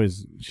 she's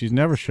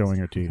never showing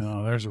her teeth.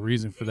 Oh, there's a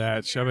reason for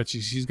that. I bet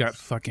she's got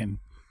fucking...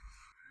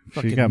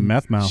 She's got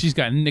meth mouth. She's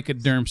got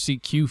Nicoderm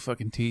CQ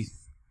fucking teeth.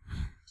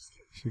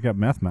 She's got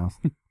meth mouth.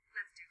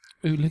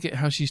 Ooh, look at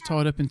how she's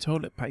tied up in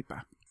toilet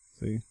paper.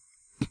 See?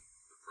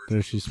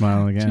 There she's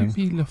smiling again.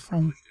 TP Le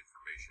Fond.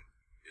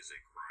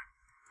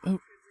 Oh.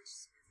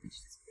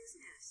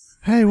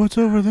 Hey, what's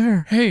over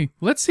there? Hey,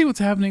 let's see what's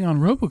happening on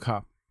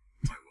RoboCop.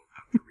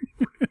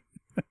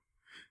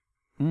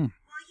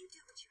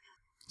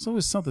 It's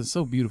always something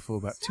so beautiful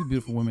about two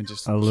beautiful women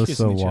just kissing Alyssa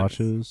each other.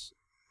 watches.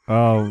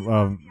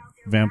 Oh,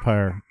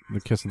 Vampire.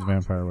 The Kiss of the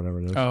Vampire,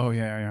 whatever it is. Oh,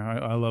 yeah.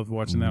 I loved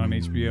watching that on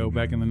HBO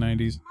back in the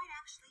 90s.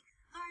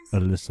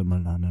 Alyssa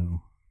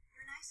Milano.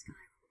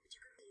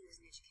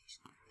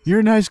 You're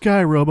a nice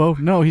guy, Robo.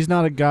 No, he's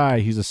not a guy.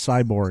 He's a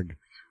cyborg.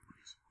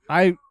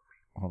 Hold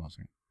on a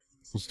second.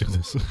 Let's do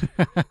this.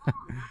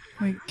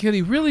 Like, could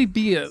he really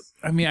be a...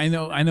 I mean, I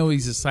know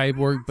he's a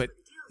cyborg, but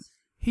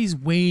he's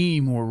way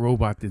more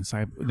robot than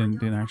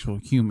actual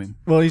human.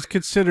 Well, he's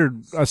considered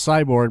a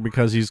cyborg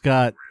because he's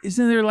got...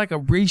 Isn't there like a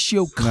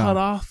ratio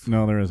cutoff?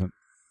 No, there isn't.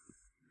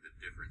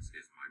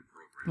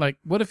 Like,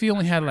 what if he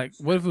only had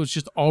what if it was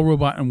just all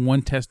robot and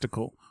one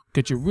testicle?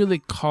 Could you really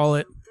call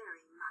it...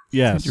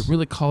 Yes. Could you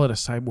really call it a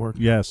cyborg?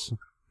 Yes.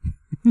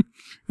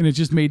 And it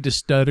just made the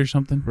stud or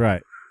something?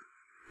 Right.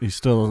 He's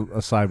still a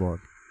cyborg.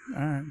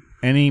 All right.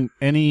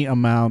 Any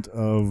amount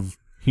of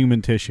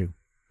human tissue.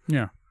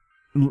 Yeah.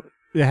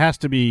 It has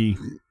to be...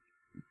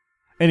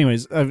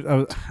 Anyways,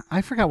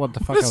 I forgot what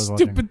the fuck I was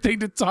watching. Stupid thing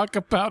to talk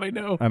about, I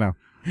know. I know.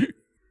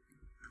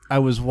 I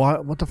was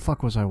what the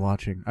fuck was I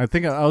watching? I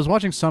think I was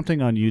watching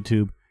something on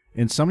YouTube,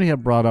 and somebody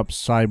had brought up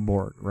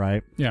Cyborg,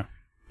 right? Yeah.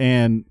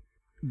 And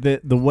the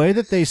way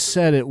that they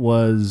said it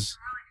was,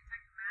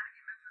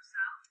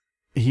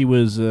 he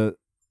was this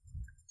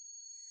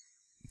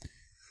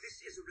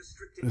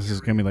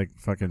is gonna be like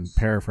fucking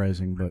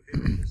paraphrasing, but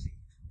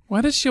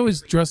Why does she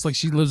always dress like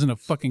she lives in a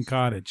fucking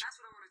cottage?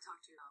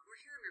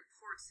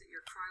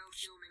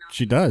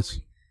 she does.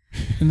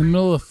 In the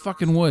middle of the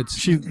fucking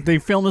woods. They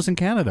filmed this in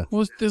Canada.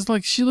 Well, there's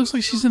she looks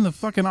like she's in the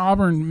fucking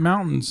Auburn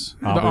Mountains.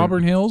 The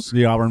Auburn Hills.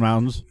 The Auburn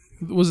Mountains.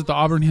 Was it the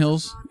Auburn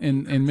Hills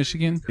in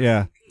Michigan?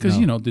 Yeah. Because,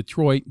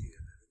 Detroit.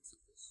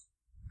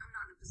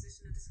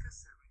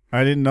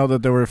 I didn't know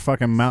that there were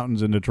fucking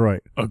mountains in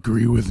Detroit.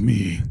 Agree with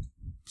me.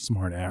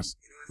 Smart ass.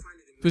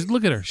 But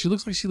look at her. She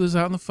looks like she lives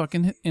out in the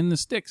fucking in the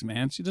sticks,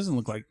 man. She doesn't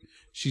look like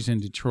she's in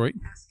Detroit.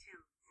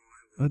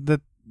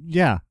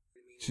 Yeah.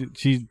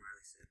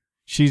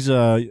 She's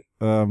a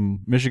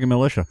Michigan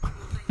militia.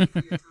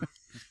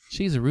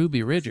 She's a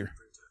Ruby Ridger.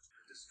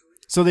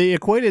 So they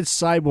equated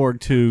Cyborg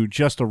to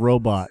just a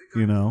robot,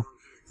 They're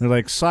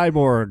like,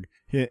 Cyborg,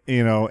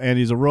 and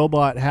he's a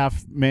robot,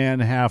 half man,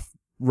 half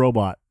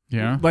robot.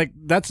 Yeah. Like,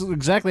 that's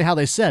exactly how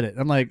they said it.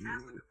 I'm like,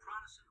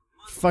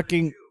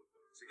 fucking...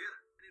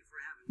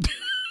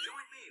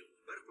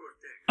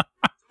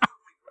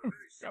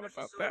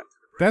 About that.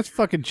 That's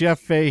fucking Jeff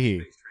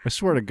Fahey. I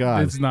swear to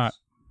God. It's not.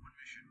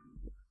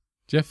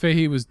 Jeff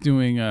Fahey was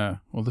doing,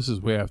 this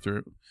is way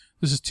after,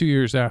 this is 2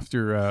 years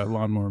after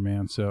Lawnmower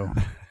Man, so.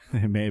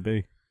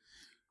 Maybe.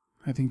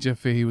 I think Jeff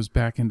Fahey was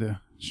back into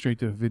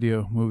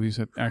straight-to-video movies,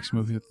 action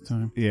movies at the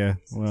time. Yeah,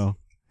 well,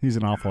 he's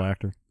an awful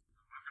actor.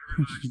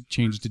 He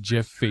changed to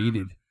Jeff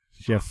Faded.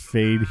 Jeff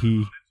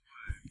Fahey.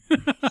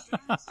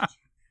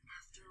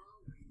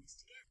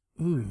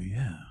 Ooh,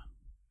 yeah.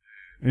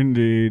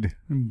 Indeed.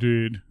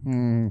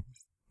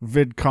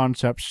 Vid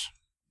concepts.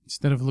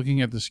 Instead of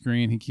looking at the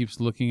screen, he keeps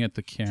looking at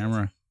the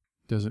camera.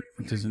 It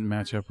doesn't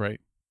match up right.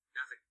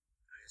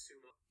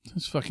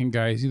 This fucking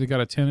guy, he's either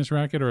got a tennis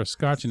racket or a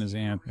scotch in his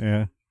hand.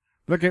 Yeah.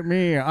 Look at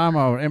me. I'm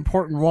an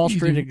important Wall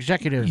Street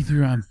executive.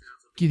 Either I'm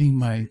getting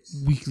my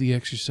weekly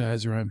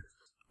exercise or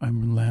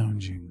I'm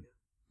lounging.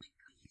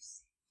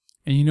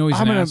 And you know he's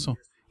an asshole.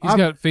 He's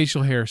got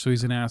facial hair, so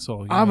he's an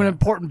asshole. I'm an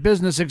important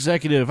business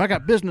executive. I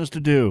got business to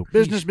do.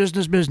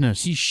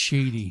 Business. He's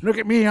shady. Look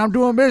at me. I'm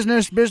doing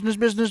business.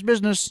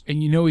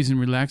 And you know he's in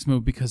relax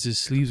mode because his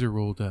sleeves are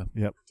rolled up.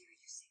 Yep.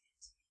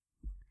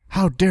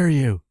 How dare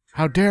you?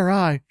 How dare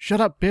I? Shut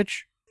up,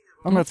 bitch.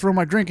 I'm going to throw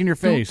my drink in your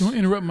face. Don't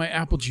interrupt my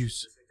apple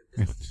juice.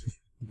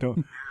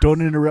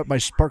 Don't interrupt my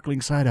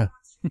sparkling cider.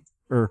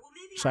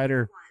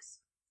 Cider.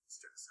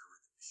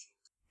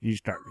 You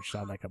start to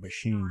sound like a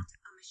machine.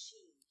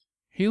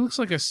 He looks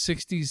like a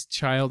 60s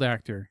child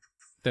actor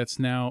that's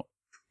now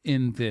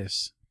in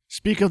this.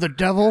 Speak of the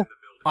devil,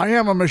 I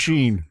am a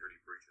machine.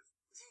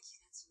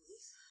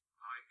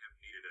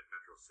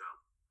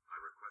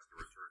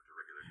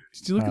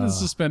 Did you look at the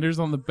suspenders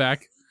on the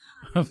back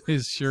of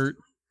his shirt?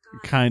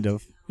 Kind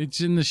of. It's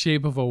in the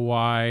shape of a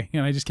Y,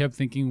 and I just kept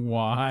thinking,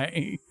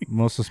 why?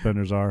 Most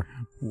suspenders are.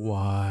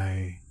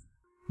 Why?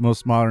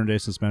 Most modern day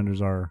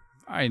suspenders are.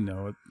 I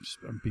know it.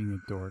 I'm being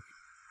a dork.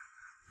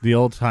 The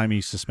old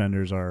timey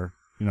suspenders are,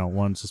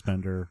 one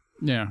suspender,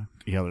 Yeah.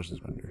 the other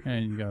suspender.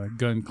 And you got a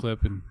gun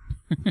clip and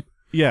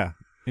Yeah.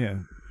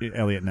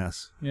 Elliot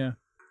Ness. yeah.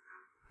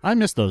 I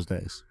miss those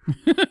days.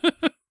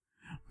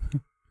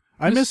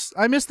 I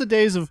miss the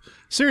days of,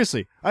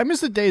 seriously, I miss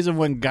the days of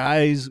when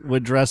guys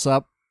would dress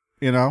up,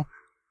 and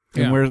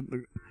wear,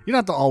 you don't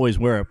have to always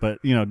wear it, but,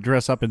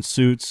 dress up in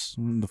suits,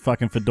 the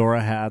fucking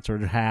fedora hats or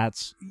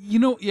hats.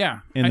 Yeah.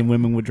 And the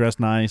women would dress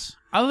nice.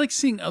 I like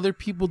seeing other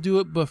people do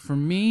it, but for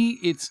me,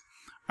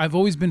 I've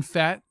always been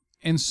fat,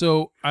 and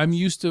so I'm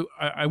used to,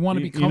 I want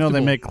to be comfortable. They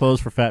make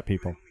clothes for fat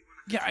people.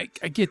 Yeah,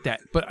 I get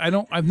that, but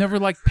I've never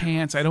liked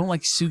pants. I don't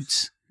like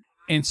suits.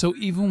 And so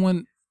even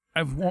when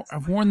I've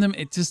worn them,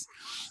 it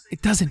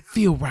doesn't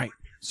feel right.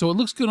 So it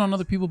looks good on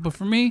other people, but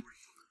for me,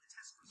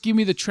 give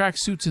me the track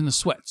suits and the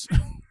sweats.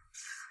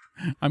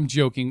 I'm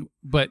joking,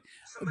 but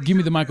give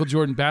me the Michael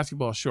Jordan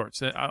basketball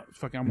shorts. I'm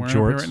wearing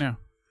them right now.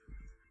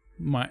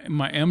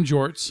 My M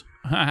jorts.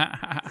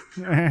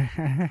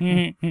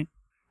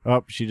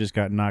 Oh, she just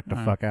got knocked the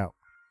fuck out.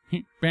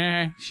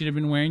 Should have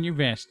been wearing your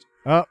vest.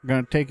 Oh,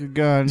 gonna take your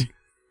gun.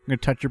 Gonna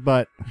touch your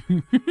butt.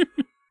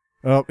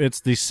 Oh,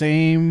 it's the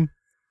same.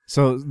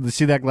 So,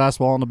 see that glass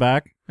wall in the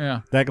back?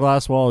 Yeah. That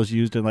glass wall is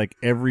used in like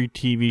every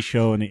TV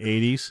show in the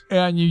 80s.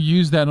 And you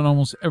use that on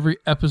almost every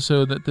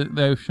episode that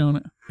they've shown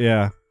it.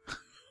 Yeah.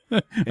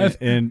 But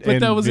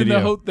that was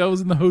video.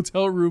 in the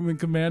hotel room in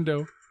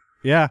Commando.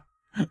 Yeah.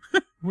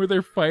 Where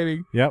they're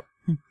fighting. Yep.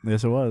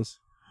 Yes, it was.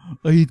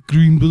 I eat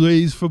green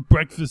berets for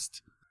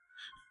breakfast.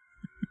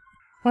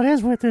 What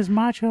is with this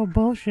macho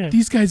bullshit?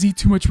 These guys eat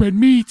too much red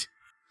meat.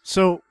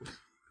 So,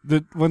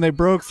 when they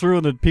broke through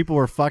and the people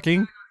were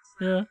fucking,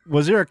 yeah,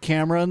 was there a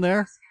camera in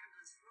there?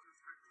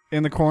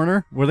 In the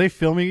corner? Were they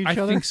filming each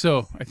other? I think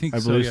so. I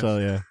believe so,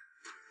 yeah.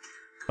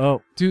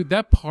 Oh. Dude,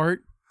 that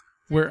part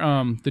where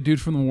the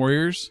dude from the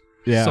Warriors,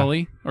 yeah.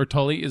 Sully, or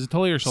Tully, is it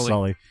Tully or Sully?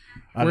 Sully.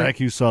 I like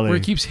you, Sully. Where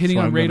he keeps hitting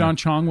on Radon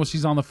Chong while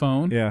she's on the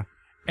phone. Yeah.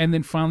 And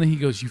then finally he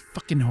goes, "You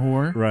fucking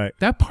whore." Right.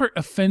 That part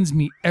offends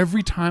me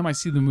every time I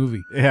see the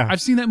movie. Yeah. I've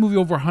seen that movie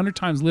over 100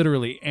 times,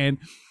 literally. And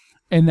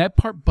that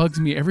part bugs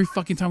me every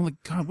fucking time. I'm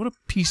like, God, what a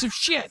piece of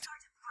shit.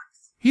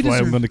 Why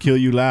I'm going to kill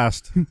you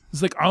last.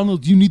 It's like,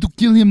 Arnold, you need to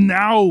kill him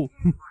now.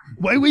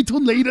 Why wait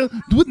till later?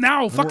 Do it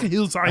now. Fuck a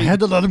hillside. I had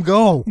to let him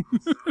go.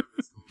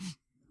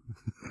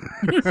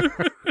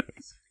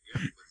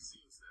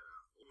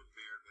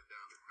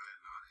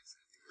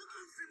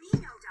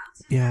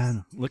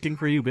 Yeah, looking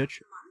for you,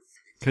 bitch.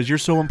 Because you're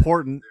so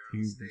important.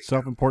 You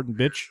self-important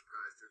bitch.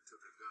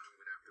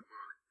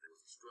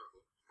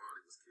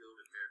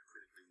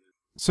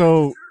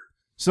 So,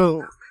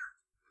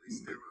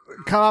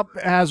 cop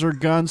has her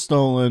gun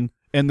stolen,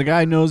 and the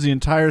guy knows the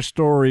entire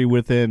story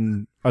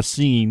within a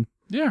scene.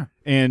 Yeah.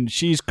 And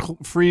she's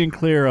free and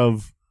clear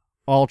of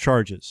all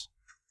charges.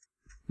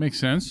 Makes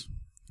sense.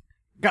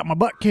 Got my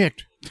butt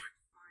kicked.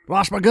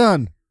 Lost my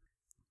gun.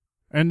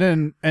 And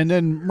then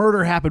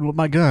murder happened with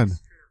my gun.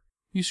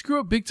 You screw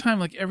up big time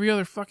like every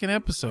other fucking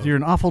episode. You're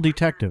an awful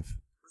detective.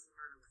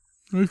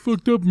 I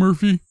fucked up,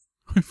 Murphy.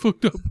 I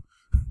fucked up.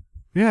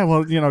 Yeah,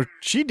 well,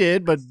 she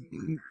did, but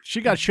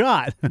she got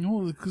shot.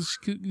 No, because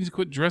she needs to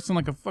quit dressing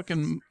like a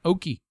fucking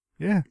Okie.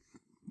 Yeah.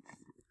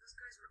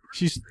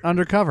 She's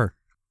undercover.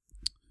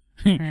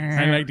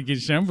 I like to get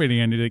somebody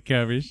under the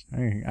covers.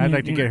 I'd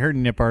like to get her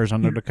nippers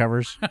under the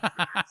covers.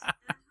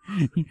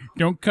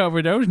 Don't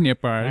cover those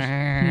nippers.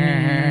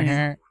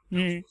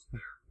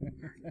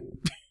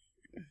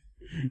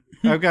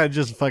 I've got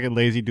just fucking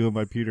lazy doing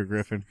my Peter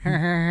Griffin.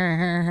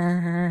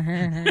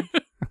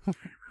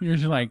 You're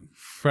just like,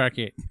 fuck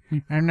it.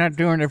 I'm not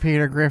doing the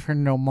Peter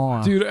Griffin no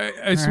more. Dude,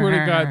 I swear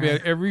to God, man,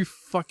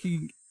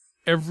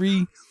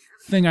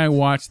 everything I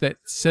watch that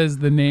says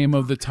the name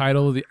of the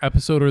title of the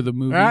episode or the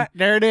movie,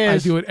 There it I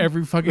is. do it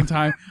every fucking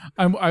time.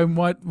 When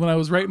I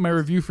was writing my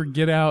review for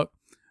Get Out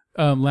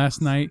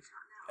last night,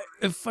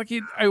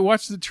 I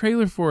watched the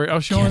trailer for it. I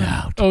was showing.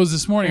 Oh, it was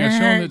this morning. I was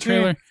showing the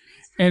trailer,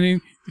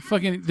 and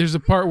there's a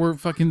part where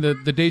fucking the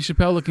Dave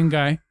Chappelle looking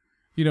guy,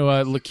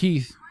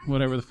 Lakeith,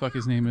 whatever the fuck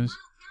his name is.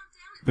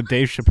 The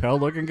Dave Chappelle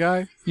looking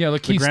guy? Yeah,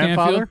 Lakeith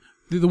grandfather?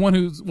 Stanfield.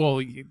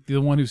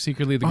 The one who's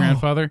secretly the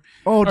grandfather.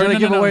 Oh, did I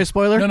give away a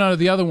spoiler? No,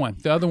 the other one.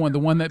 The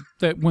one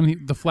that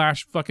when the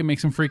Flash fucking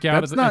makes him freak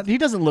out. That's not. He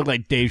doesn't look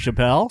like Dave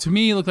Chappelle. To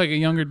me, he looked like a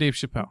younger Dave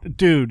Chappelle.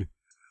 Dude.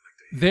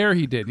 There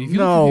he did. If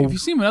you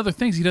see him in other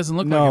things, he doesn't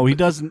look like him. No, he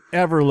doesn't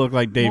ever look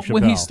like Dave Chappelle.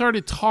 When he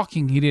started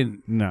talking, he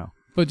didn't. No.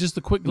 But just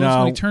the quick glimpse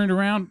when he turned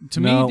around,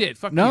 to me, he did.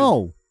 Fuck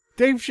you.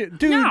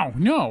 Dude.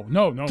 No.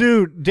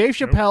 Dude, Dave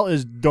Chappelle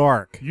is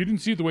dark. You didn't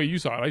see it the way you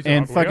saw it. I saw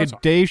And it the way I fucking saw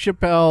it. Dave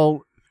Chappelle...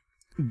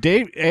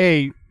 Dave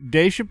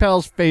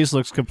Chappelle's face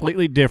looks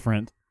completely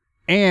different,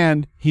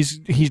 and he's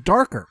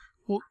darker.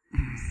 Well,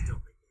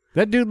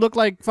 that dude looked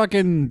like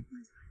fucking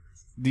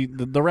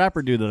the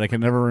rapper dude that I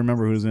can never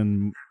remember who's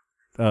in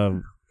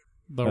the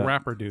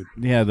rapper dude.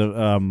 Yeah, the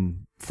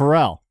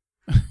Pharrell.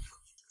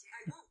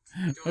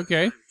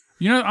 Okay.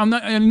 I'm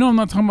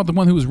not talking about the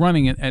one who was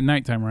running it at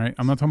nighttime, right?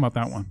 I'm not talking about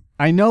that one.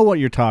 I know what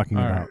you're talking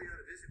All about. right.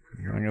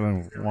 I'm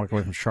gonna walk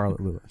away from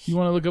Charlotte Lewis. You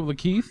want to look up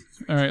Lakeith?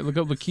 All right, look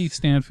up Lakeith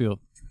Stanfield.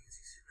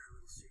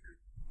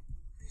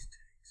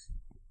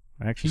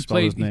 I actually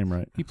spelled his name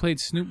right. He played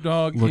Snoop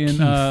Dogg Lakeith. in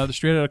the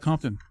Straight Outta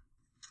Compton.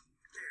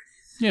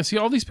 Yeah, see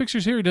all these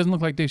pictures here. He doesn't look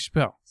like Dave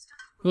Chappelle.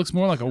 He looks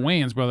more like a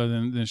Wayans brother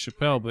than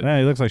Chappelle. But Yeah,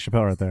 he looks like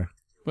Chappelle right there.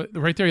 But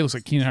right there, he looks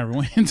like Keenan Ivory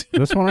Wayans.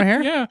 This one right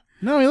here? Yeah.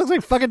 No, he looks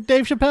like fucking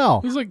Dave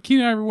Chappelle. He looks like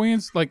Keenan Ivory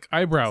Wayans, like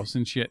eyebrows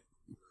and shit.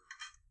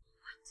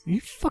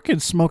 You fucking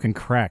smoking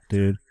crack,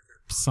 dude.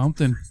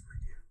 Something.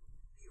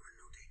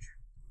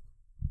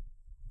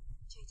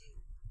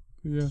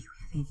 Yeah.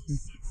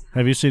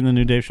 Have you seen the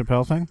new Dave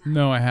Chappelle thing?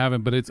 No, I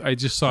haven't, but I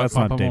just saw That's it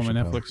pop not up Dave on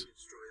my Chappelle. Netflix.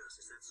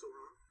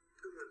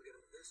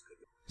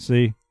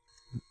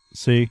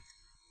 See?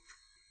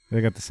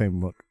 They got the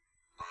same look.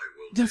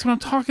 That's what I'm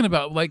talking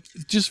about. Like,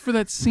 just for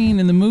that scene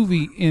in the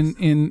movie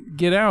in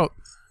Get Out,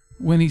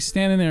 when he's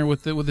standing there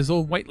with this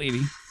old white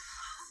lady,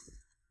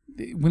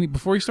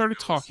 before he started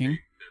talking,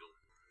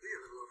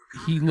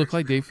 he looked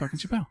like Dave fucking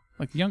Chappelle,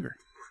 like younger.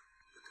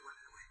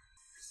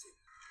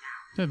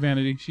 Is that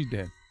Vanity? She's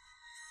dead.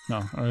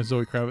 No, or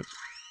Zoe Kravitz.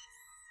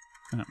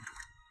 No.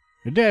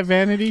 You're dead,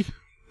 Vanity.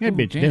 Yeah, Ooh,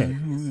 bitch, damn. dead.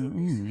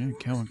 Ooh, yeah,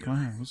 Calvin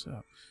Klein, what's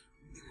up?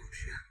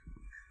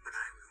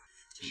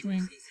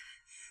 Swing.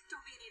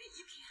 Don't be an idiot.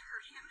 You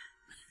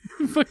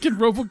can't hurt him. Fucking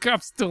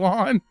RoboCop's still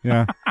on.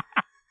 Yeah.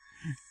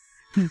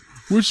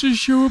 What's this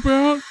show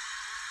about?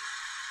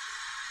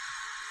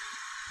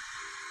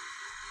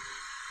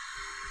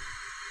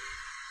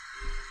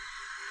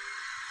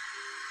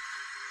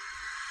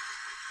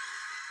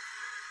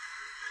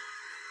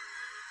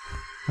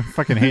 I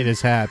fucking hate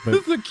his hat, but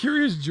It's the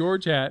Curious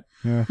George hat.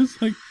 yeah.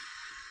 It's like,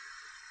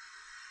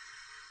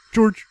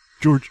 George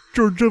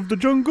of the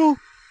Jungle,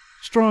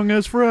 strong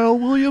as Pharrell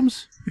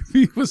Williams. if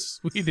he was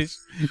Swedish,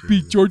 it'd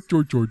be George.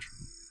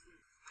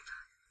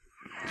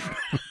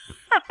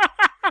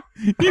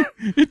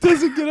 It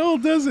doesn't get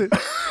old, does it?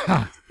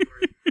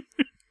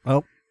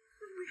 Oh,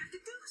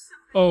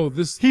 Oh,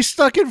 this he's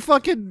stuck in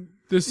fucking.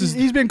 is.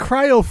 He's been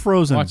cryo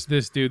frozen. Watch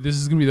this, dude. This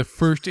is gonna be the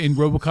first in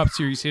RoboCop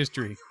series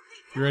history.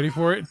 You ready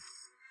for it?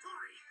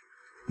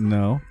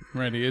 No,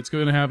 Ready. It's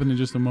gonna happen in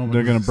just a moment.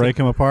 they're gonna break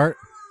him apart,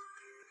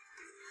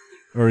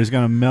 or he's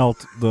gonna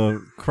melt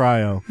the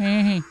cryo.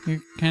 Hey, you're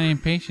kind of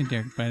impatient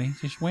there, buddy.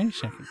 Just wait a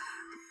second.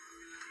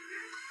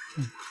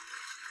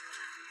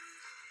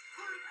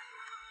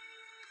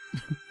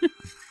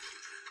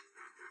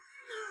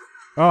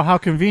 Oh, how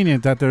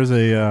convenient that there's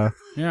a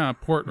Yeah, a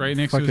port right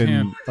next to his fucking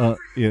hand.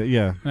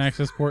 yeah. An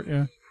access port,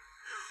 yeah.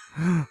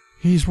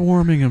 He's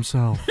warming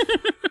himself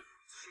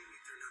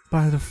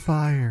by the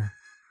fire.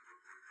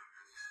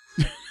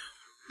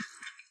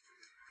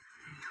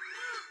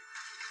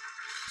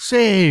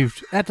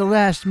 Saved at the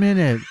last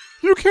minute.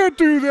 You can't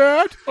do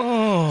that.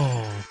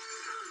 Oh,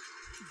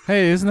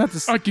 Hey, isn't that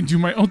the? I can do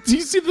my own. Do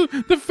you see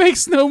the fake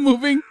snow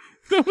moving?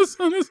 That was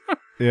on his arm.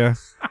 Yeah.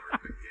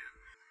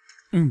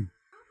 Mm.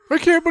 I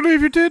can't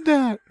believe you did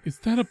that. Is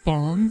that a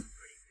bong?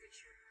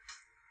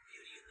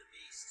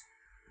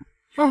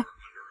 Oh.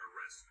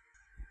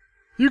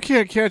 You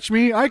can't catch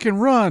me. I can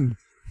run.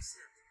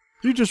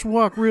 You just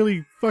walk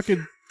really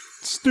fucking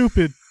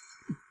stupid.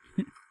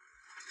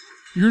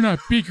 You're not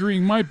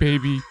beakering my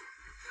baby.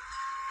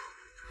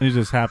 He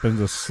just happens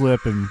to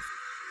slip and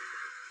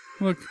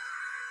Look,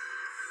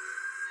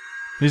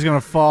 he's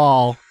gonna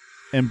fall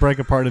and break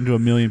apart into a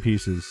million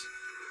pieces.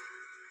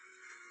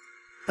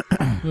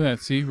 look at that.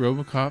 See,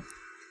 RoboCop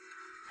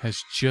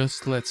has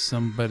just let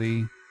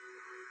somebody.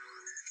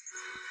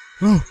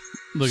 Oh,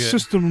 Look at it.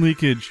 system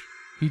leakage.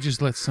 He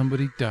just let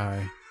somebody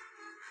die.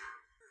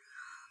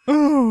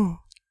 Oh.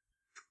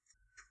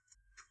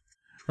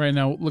 Right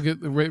now, look at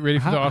ready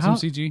for the awesome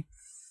CG.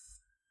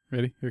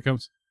 Ready? Here it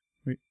comes.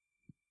 Wait.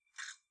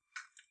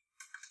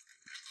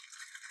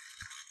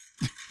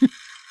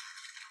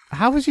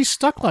 How is he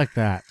stuck like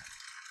that?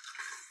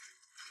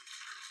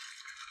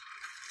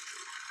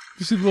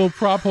 You see the little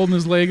prop holding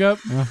his leg up?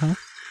 Uh-huh.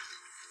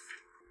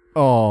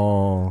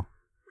 Oh.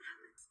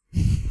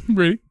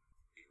 Ready?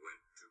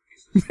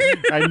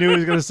 I knew he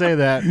was going to say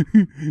that.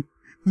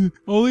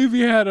 Only if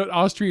he had an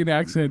Austrian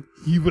accent.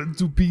 He went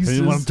to pieces.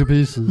 He went to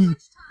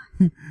pieces.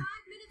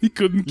 He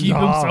couldn't keep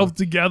himself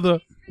together.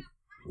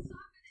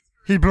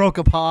 He broke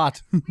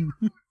apart.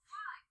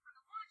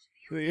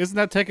 Isn't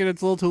that taking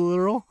it a little too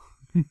literal?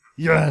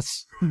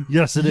 Yes.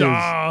 Yes, it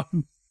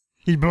is.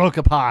 He broke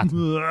apart.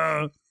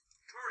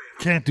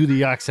 Can't do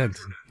the accent.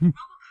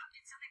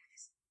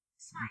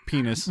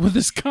 Penis. With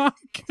his cock.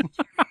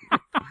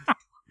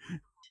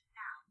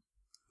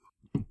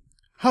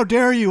 How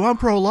dare you? I'm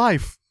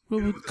pro-life.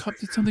 Cop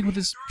did something with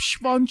his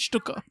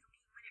Schwanzstücke.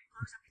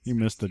 You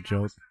missed the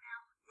joke.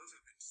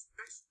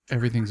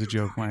 Everything's a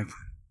joke, Mike.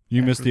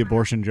 You missed the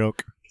abortion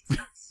joke.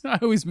 I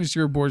always miss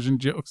your abortion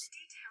jokes.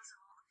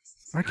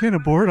 I can't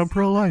abort. I'm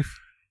pro-life.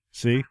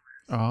 See?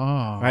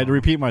 Oh. I had to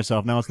repeat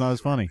myself. Now it's not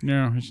as funny.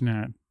 No, it's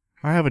not.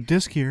 I have a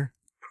disc here.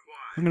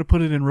 I'm going to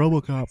put it in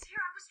RoboCop. I'm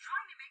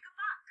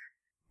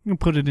going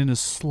to put it in his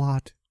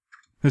slot.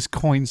 His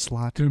coin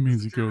slot. That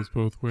means it goes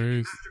both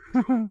ways.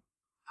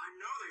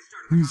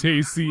 He's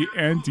AC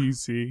and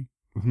DC.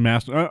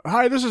 Master.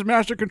 Hi, this is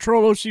Master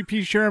Control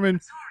OCP Chairman.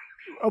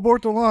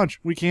 Abort the launch.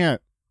 We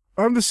can't.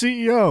 I'm the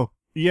CEO.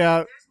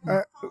 Yeah.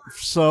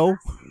 So?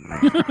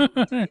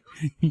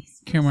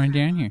 Come on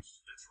down here.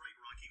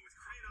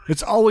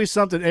 It's always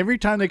something. Every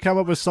time they come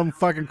up with some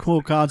fucking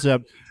cool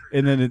concept,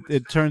 and then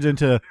it turns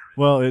into,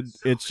 well,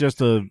 it's just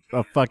a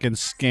fucking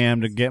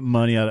scam to get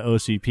money out of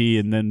OCP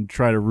and then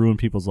try to ruin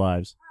people's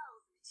lives.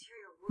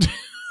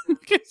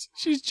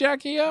 She's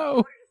Jackie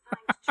O.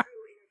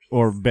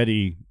 Or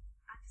Betty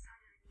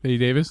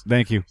Davis.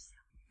 Thank you.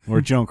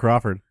 Or Joan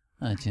Crawford.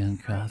 Joan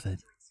Crawford.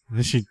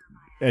 As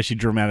she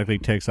dramatically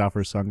takes off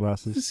her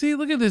sunglasses. See,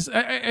 look at this.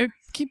 I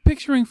keep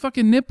picturing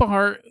fucking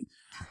Nipahar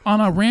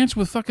on a ranch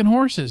with fucking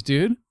horses,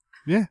 dude.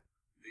 Yeah.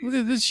 Look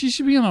at this. She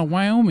should be on a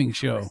Wyoming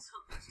show.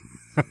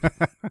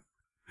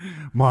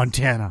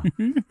 Montana.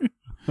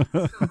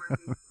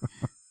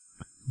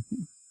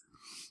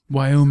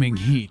 Wyoming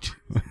heat.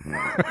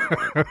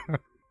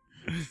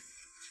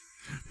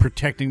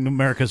 Protecting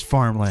America's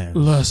farmland.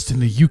 Lust in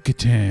the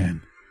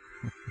Yucatan.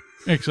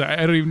 Actually,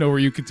 I don't even know where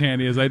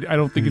Yucatan is. I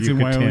don't think it's in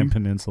Wyoming. Yucatan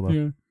Peninsula.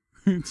 Yeah.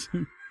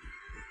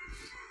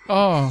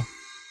 Oh.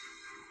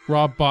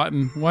 Rob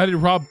Botton. Why did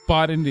Rob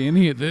bot into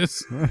any of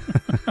this?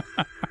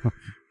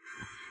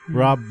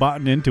 Rob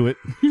botting into it.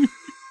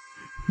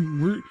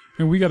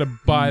 And we got to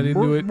bot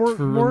into it for a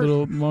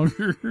little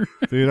longer.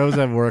 Dude, I was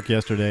at work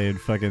yesterday and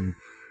fucking...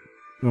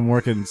 I'm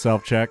working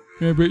self-check.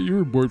 Yeah, but you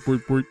were bort.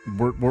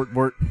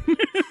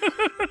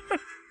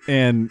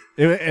 And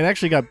it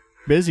actually got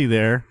busy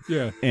there.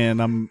 Yeah.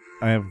 And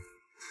I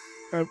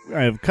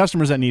have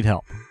customers that need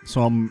help.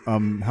 So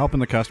I'm helping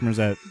the customers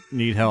that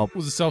need help.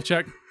 Was it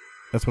self-check?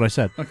 That's what I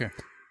said. Okay.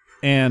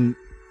 And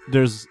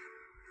there's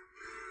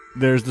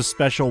the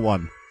special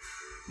one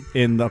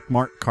in the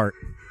Mart cart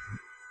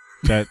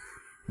that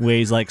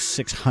weighs like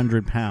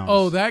 600 pounds.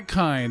 Oh, that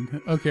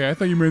kind. Okay, I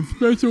thought you meant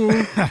special.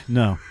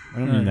 No, I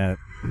don't mean that.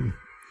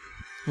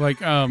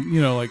 Like,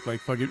 like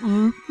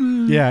fucking.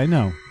 Yeah, I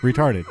know.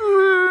 Retarded.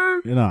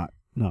 You're not.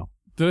 No.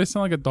 Did I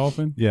sound like a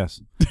dolphin?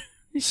 Yes.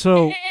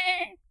 So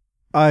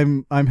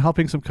I'm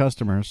helping some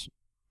customers,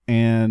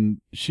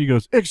 and she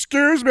goes,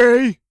 "Excuse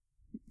me,"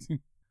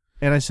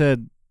 and I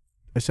said,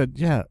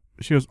 "Yeah."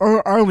 She goes,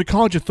 "Oh, I only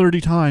called you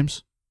 30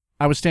 times."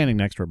 I was standing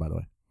next to her, by the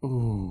way.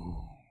 Ooh.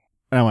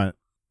 And I went,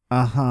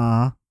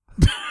 "Uh-huh."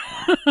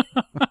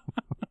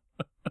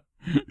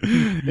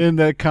 In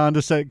that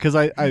condescending, because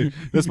I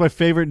that's my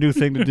favorite new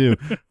thing to do.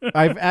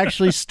 I've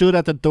actually stood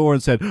at the door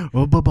and said,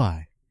 "Oh,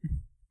 bye-bye."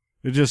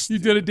 It just You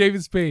did a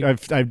David Spade.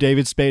 I've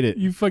David Spade it.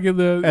 You fucking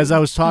As I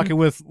was talking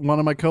with one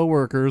of my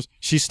coworkers,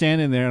 she's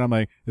standing there, and I'm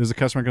like, there's a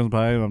customer comes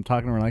by, and I'm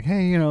talking to her like,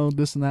 hey,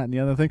 this and that and the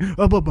other thing.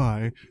 Oh,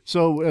 bye-bye.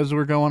 So as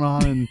we're going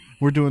on, and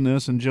we're doing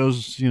this, and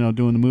Joe's, doing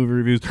the movie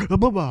reviews. Oh,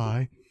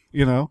 bye-bye.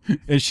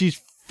 And she's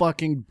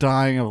fucking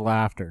dying of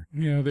laughter.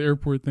 Yeah, the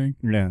airport thing.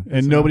 Yeah,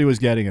 and nobody was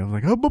getting it. I was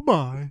like, oh,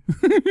 bye-bye.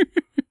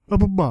 Oh,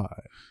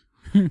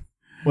 bye-bye.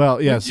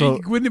 Well, yeah, so...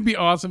 Wouldn't it be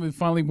awesome if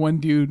finally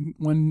one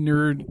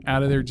nerd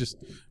out of there just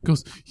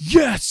goes,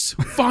 yes,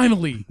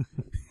 finally.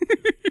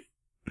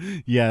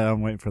 Yeah,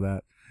 I'm waiting for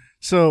that.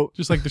 So...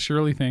 Just like the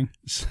Shirley thing.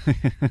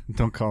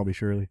 Don't call me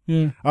Shirley.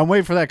 Yeah. I'm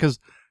waiting for that because...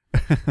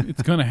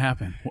 It's going to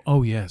happen.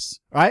 Oh, yes.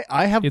 I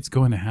have... It's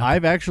going to happen.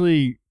 I've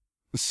actually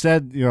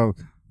said,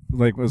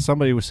 like when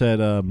somebody said,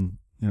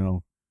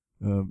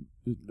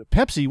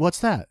 Pepsi, what's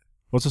that?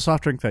 What's a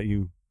soft drink that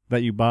you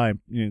buy?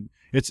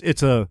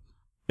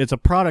 It's a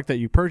product that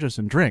you purchase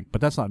and drink, but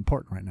that's not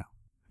important right now.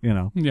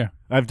 Yeah.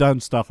 I've done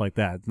stuff like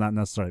that. It's not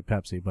necessarily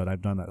Pepsi, but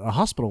I've done that. A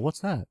hospital, what's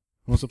that?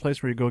 What's the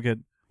place where you go get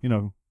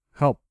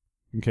help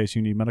in case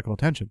you need medical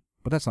attention.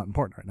 But that's not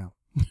important right now.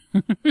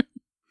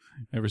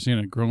 Ever seen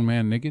a grown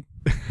man naked?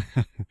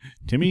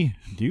 Timmy,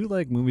 do you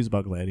like movies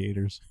about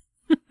gladiators?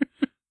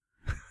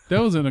 That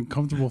was an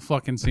uncomfortable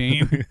fucking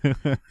scene.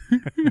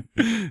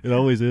 It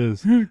always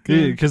is.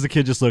 Because the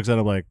kid just looks at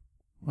him like,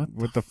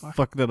 what the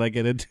fuck did I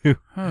get into?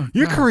 Oh,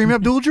 You're God. Kareem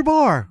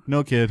Abdul-Jabbar.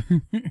 No, kid.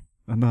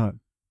 I'm not.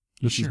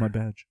 This is Sure. my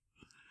badge.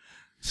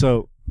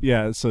 So,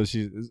 yeah,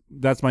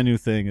 that's my new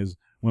thing is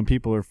when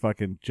people are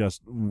fucking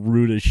just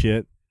rude as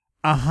shit.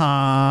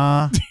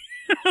 Uh-huh.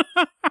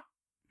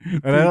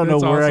 And I don't know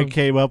that's where I awesome.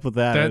 came up with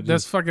that.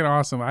 That's fucking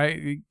awesome.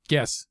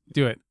 Yes,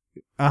 do it.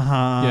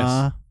 Uh-huh.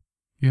 Yes.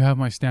 You have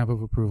my stamp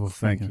of approval.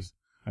 Thank you.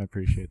 I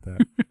appreciate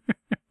that.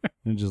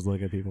 And just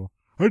look at people.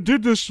 I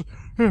did this.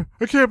 I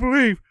can't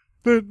believe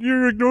that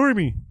you're ignoring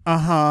me.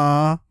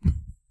 Uh-huh.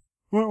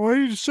 Why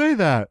did you say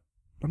that?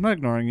 I'm not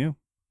ignoring you.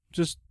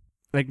 Just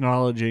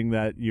acknowledging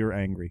that you're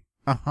angry.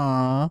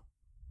 Uh-huh.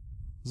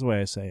 That's the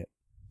way I say it.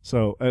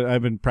 So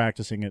I've been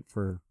practicing it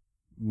for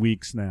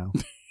weeks now.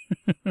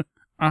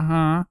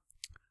 Uh-huh.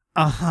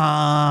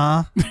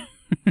 Uh-huh.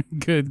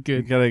 Good.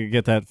 You gotta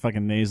get that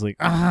fucking nasally.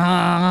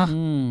 Uh-huh.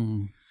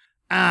 Mm.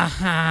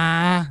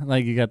 Uh-huh.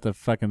 Like you got the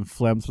fucking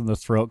phlegms from the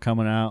throat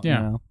coming out. Yeah.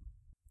 You know?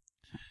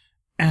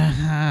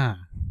 Uh-huh.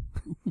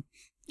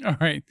 All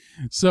right.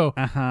 So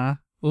Uh-huh.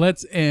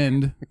 let's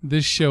end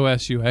this show,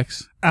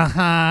 SUX.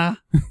 Uh-huh.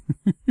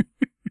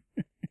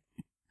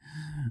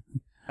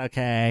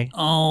 Okay.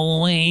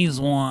 Always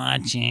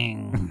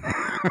watching.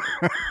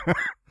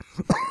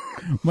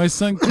 My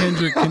son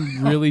Kendrick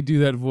can really do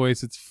that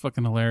voice. It's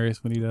fucking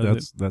hilarious when he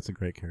does That's a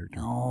great character.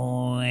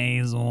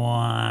 Always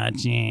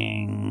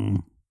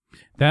watching.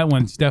 That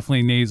one's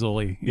definitely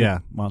nasally. Yeah,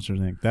 Monsters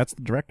Inc. That's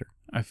the director.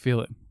 I feel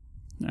it.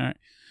 All right.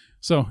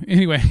 So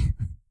anyway,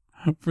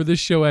 for this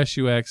show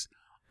SUX,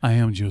 I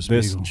am Joe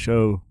This Spiegel.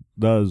 show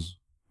does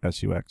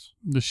SUX.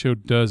 The show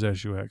does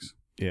SUX.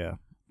 Yeah.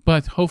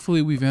 But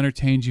hopefully we've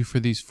entertained you for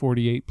these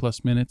 48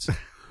 plus minutes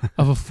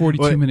of a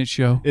 42-minute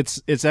show.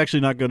 It's actually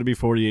not going to be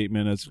 48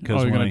 minutes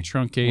because you're when going to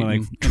truncate. when I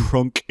and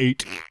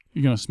truncate,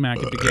 you're going to smack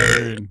it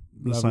together and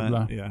blah, blah,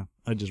 blah. yeah,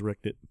 I just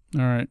ricked it.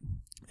 All right.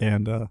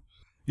 And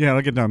yeah,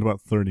 I'll get down to about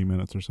 30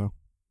 minutes or so.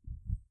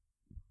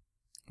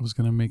 I was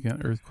going to make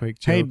an earthquake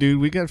joke. Hey, dude,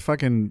 we got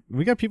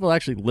people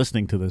actually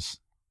listening to this.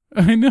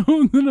 I know.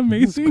 Isn't that It's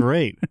amazing?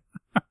 great.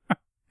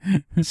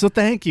 So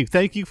thank you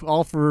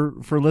all for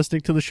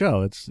listening to the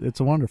show. It's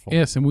wonderful.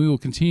 Yes, and we will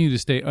continue to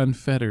stay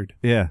unfettered.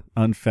 Yeah,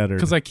 unfettered.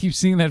 Because I keep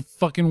seeing that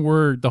fucking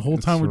word the whole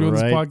time we're doing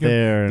this right podcast.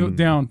 there, Go and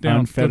down,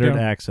 unfettered go down,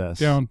 access.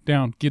 down.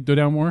 Go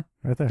down more.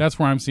 Right there. That's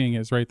where I'm seeing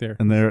it. It's right there.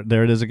 And there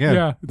it is again.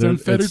 Yeah, it's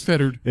unfettered,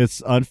 fettered.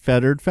 It's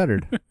unfettered,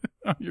 fettered.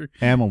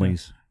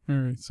 Amelie's. All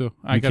right, so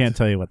I can't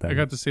tell you what that I is.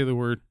 got to say the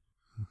word.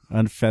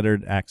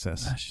 Unfettered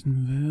access.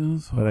 Fashionville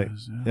But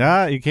Forest.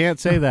 yeah, you can't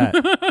say that.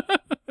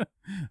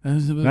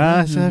 Yeah.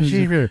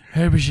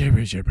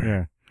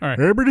 All right.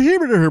 Herbert. Let's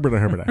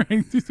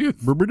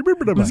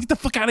get the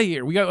fuck out of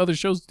here. We got other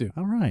shows to do.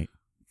 All right.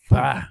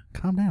 Ah.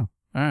 Calm down.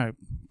 All right.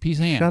 Peace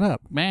hand. Shut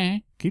up.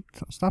 Man.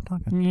 Stop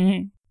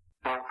talking.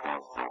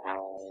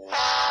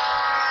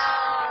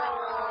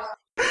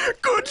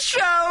 Good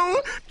show!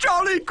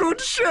 Jolly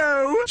good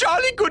show!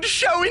 Jolly good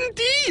show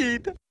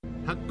indeed!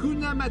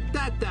 Hakuna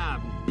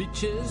Matata,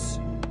 bitches.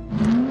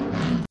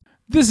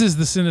 This is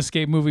the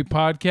Cinescape Movie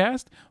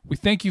Podcast. We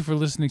thank you for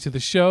listening to the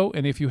show,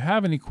 and if you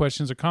have any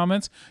questions or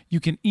comments, you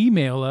can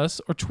email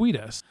us or tweet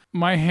us.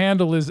 My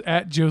handle is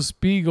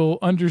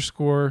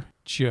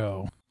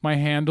 @JoeSpiegel_Joe. My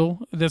handle,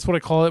 that's what I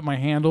call it, my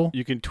handle.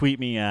 You can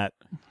tweet me at.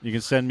 You can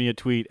send me a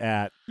tweet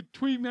at.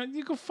 Tweet me,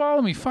 you can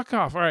follow me. Fuck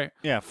off. All right.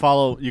 Yeah,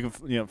 follow. You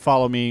can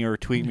follow me or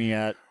tweet me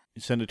at.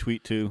 Send a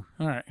tweet to.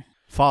 All right.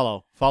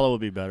 Follow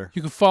would be better.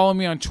 You can follow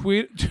me on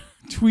Twitter.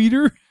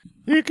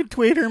 You can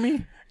Twitter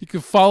me. You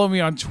can follow me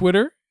on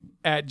Twitter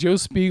at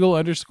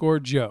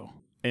 @JoeSpiegel_Joe.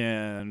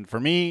 And for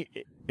me,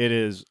 it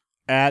is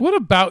at What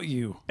about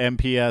you?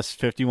 MPS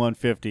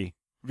 5150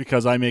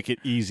 because I make it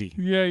easy.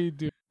 Yeah, you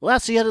do. Well,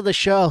 that's the end of the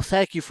show.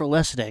 Thank you for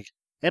listening.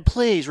 And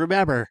please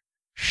remember,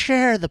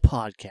 share the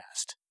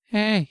podcast.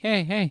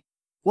 Hey.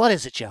 What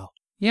is it, Joe?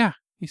 Yeah.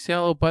 You see that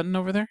little button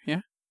over there?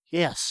 Yeah.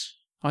 Yes.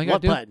 All you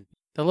What gotta do, button?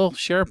 the little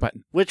share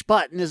button. Which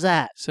button is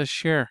that? It says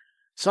share.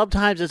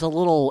 Sometimes it's a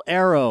little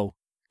arrow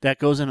that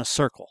goes in a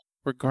circle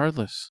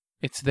Regardless,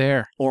 it's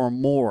there. or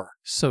more.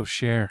 So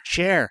share.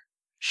 Share.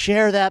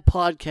 Share that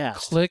podcast.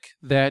 Click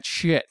that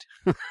shit.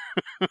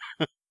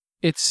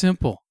 It's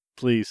simple.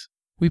 Please.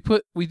 We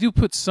do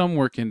put some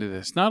work into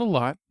this. Not a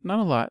lot.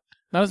 Not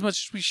as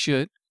much as we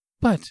should.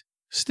 But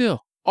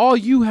still, all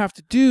you have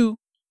to do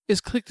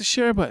is click the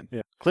share button.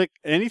 Yeah. Click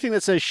anything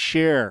that says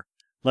share.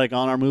 Like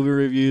on our movie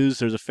reviews,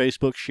 there's a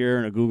Facebook share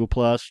and a Google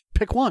Plus.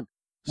 Pick one.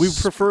 We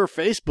prefer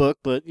Facebook,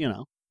 but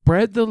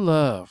Spread the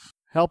love.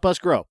 help us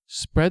grow.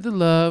 Spread the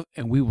love,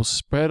 and we will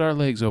spread our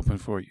legs open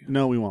for you.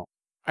 No, we won't.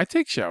 I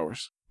take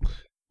showers.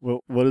 Well,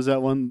 what is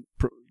that one?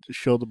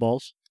 Show the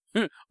balls.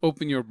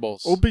 Open your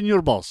balls. Open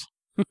your balls.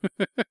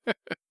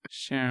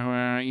 So,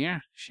 yeah.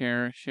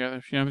 Share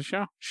the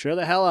show. Share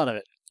the hell out of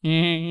it.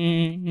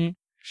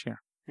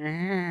 Share.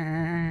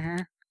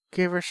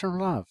 Give her some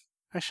love.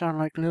 I sound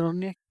like little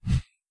Nick.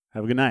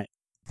 Have a good night.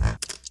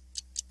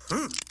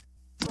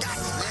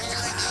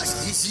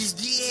 This is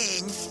the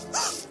end.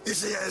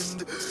 It's the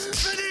end.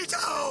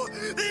 Finito!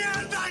 The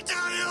end, I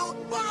tell you!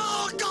 We're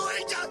all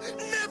going to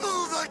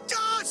nibble the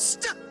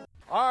dust!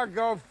 Or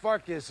go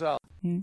fuck yourself.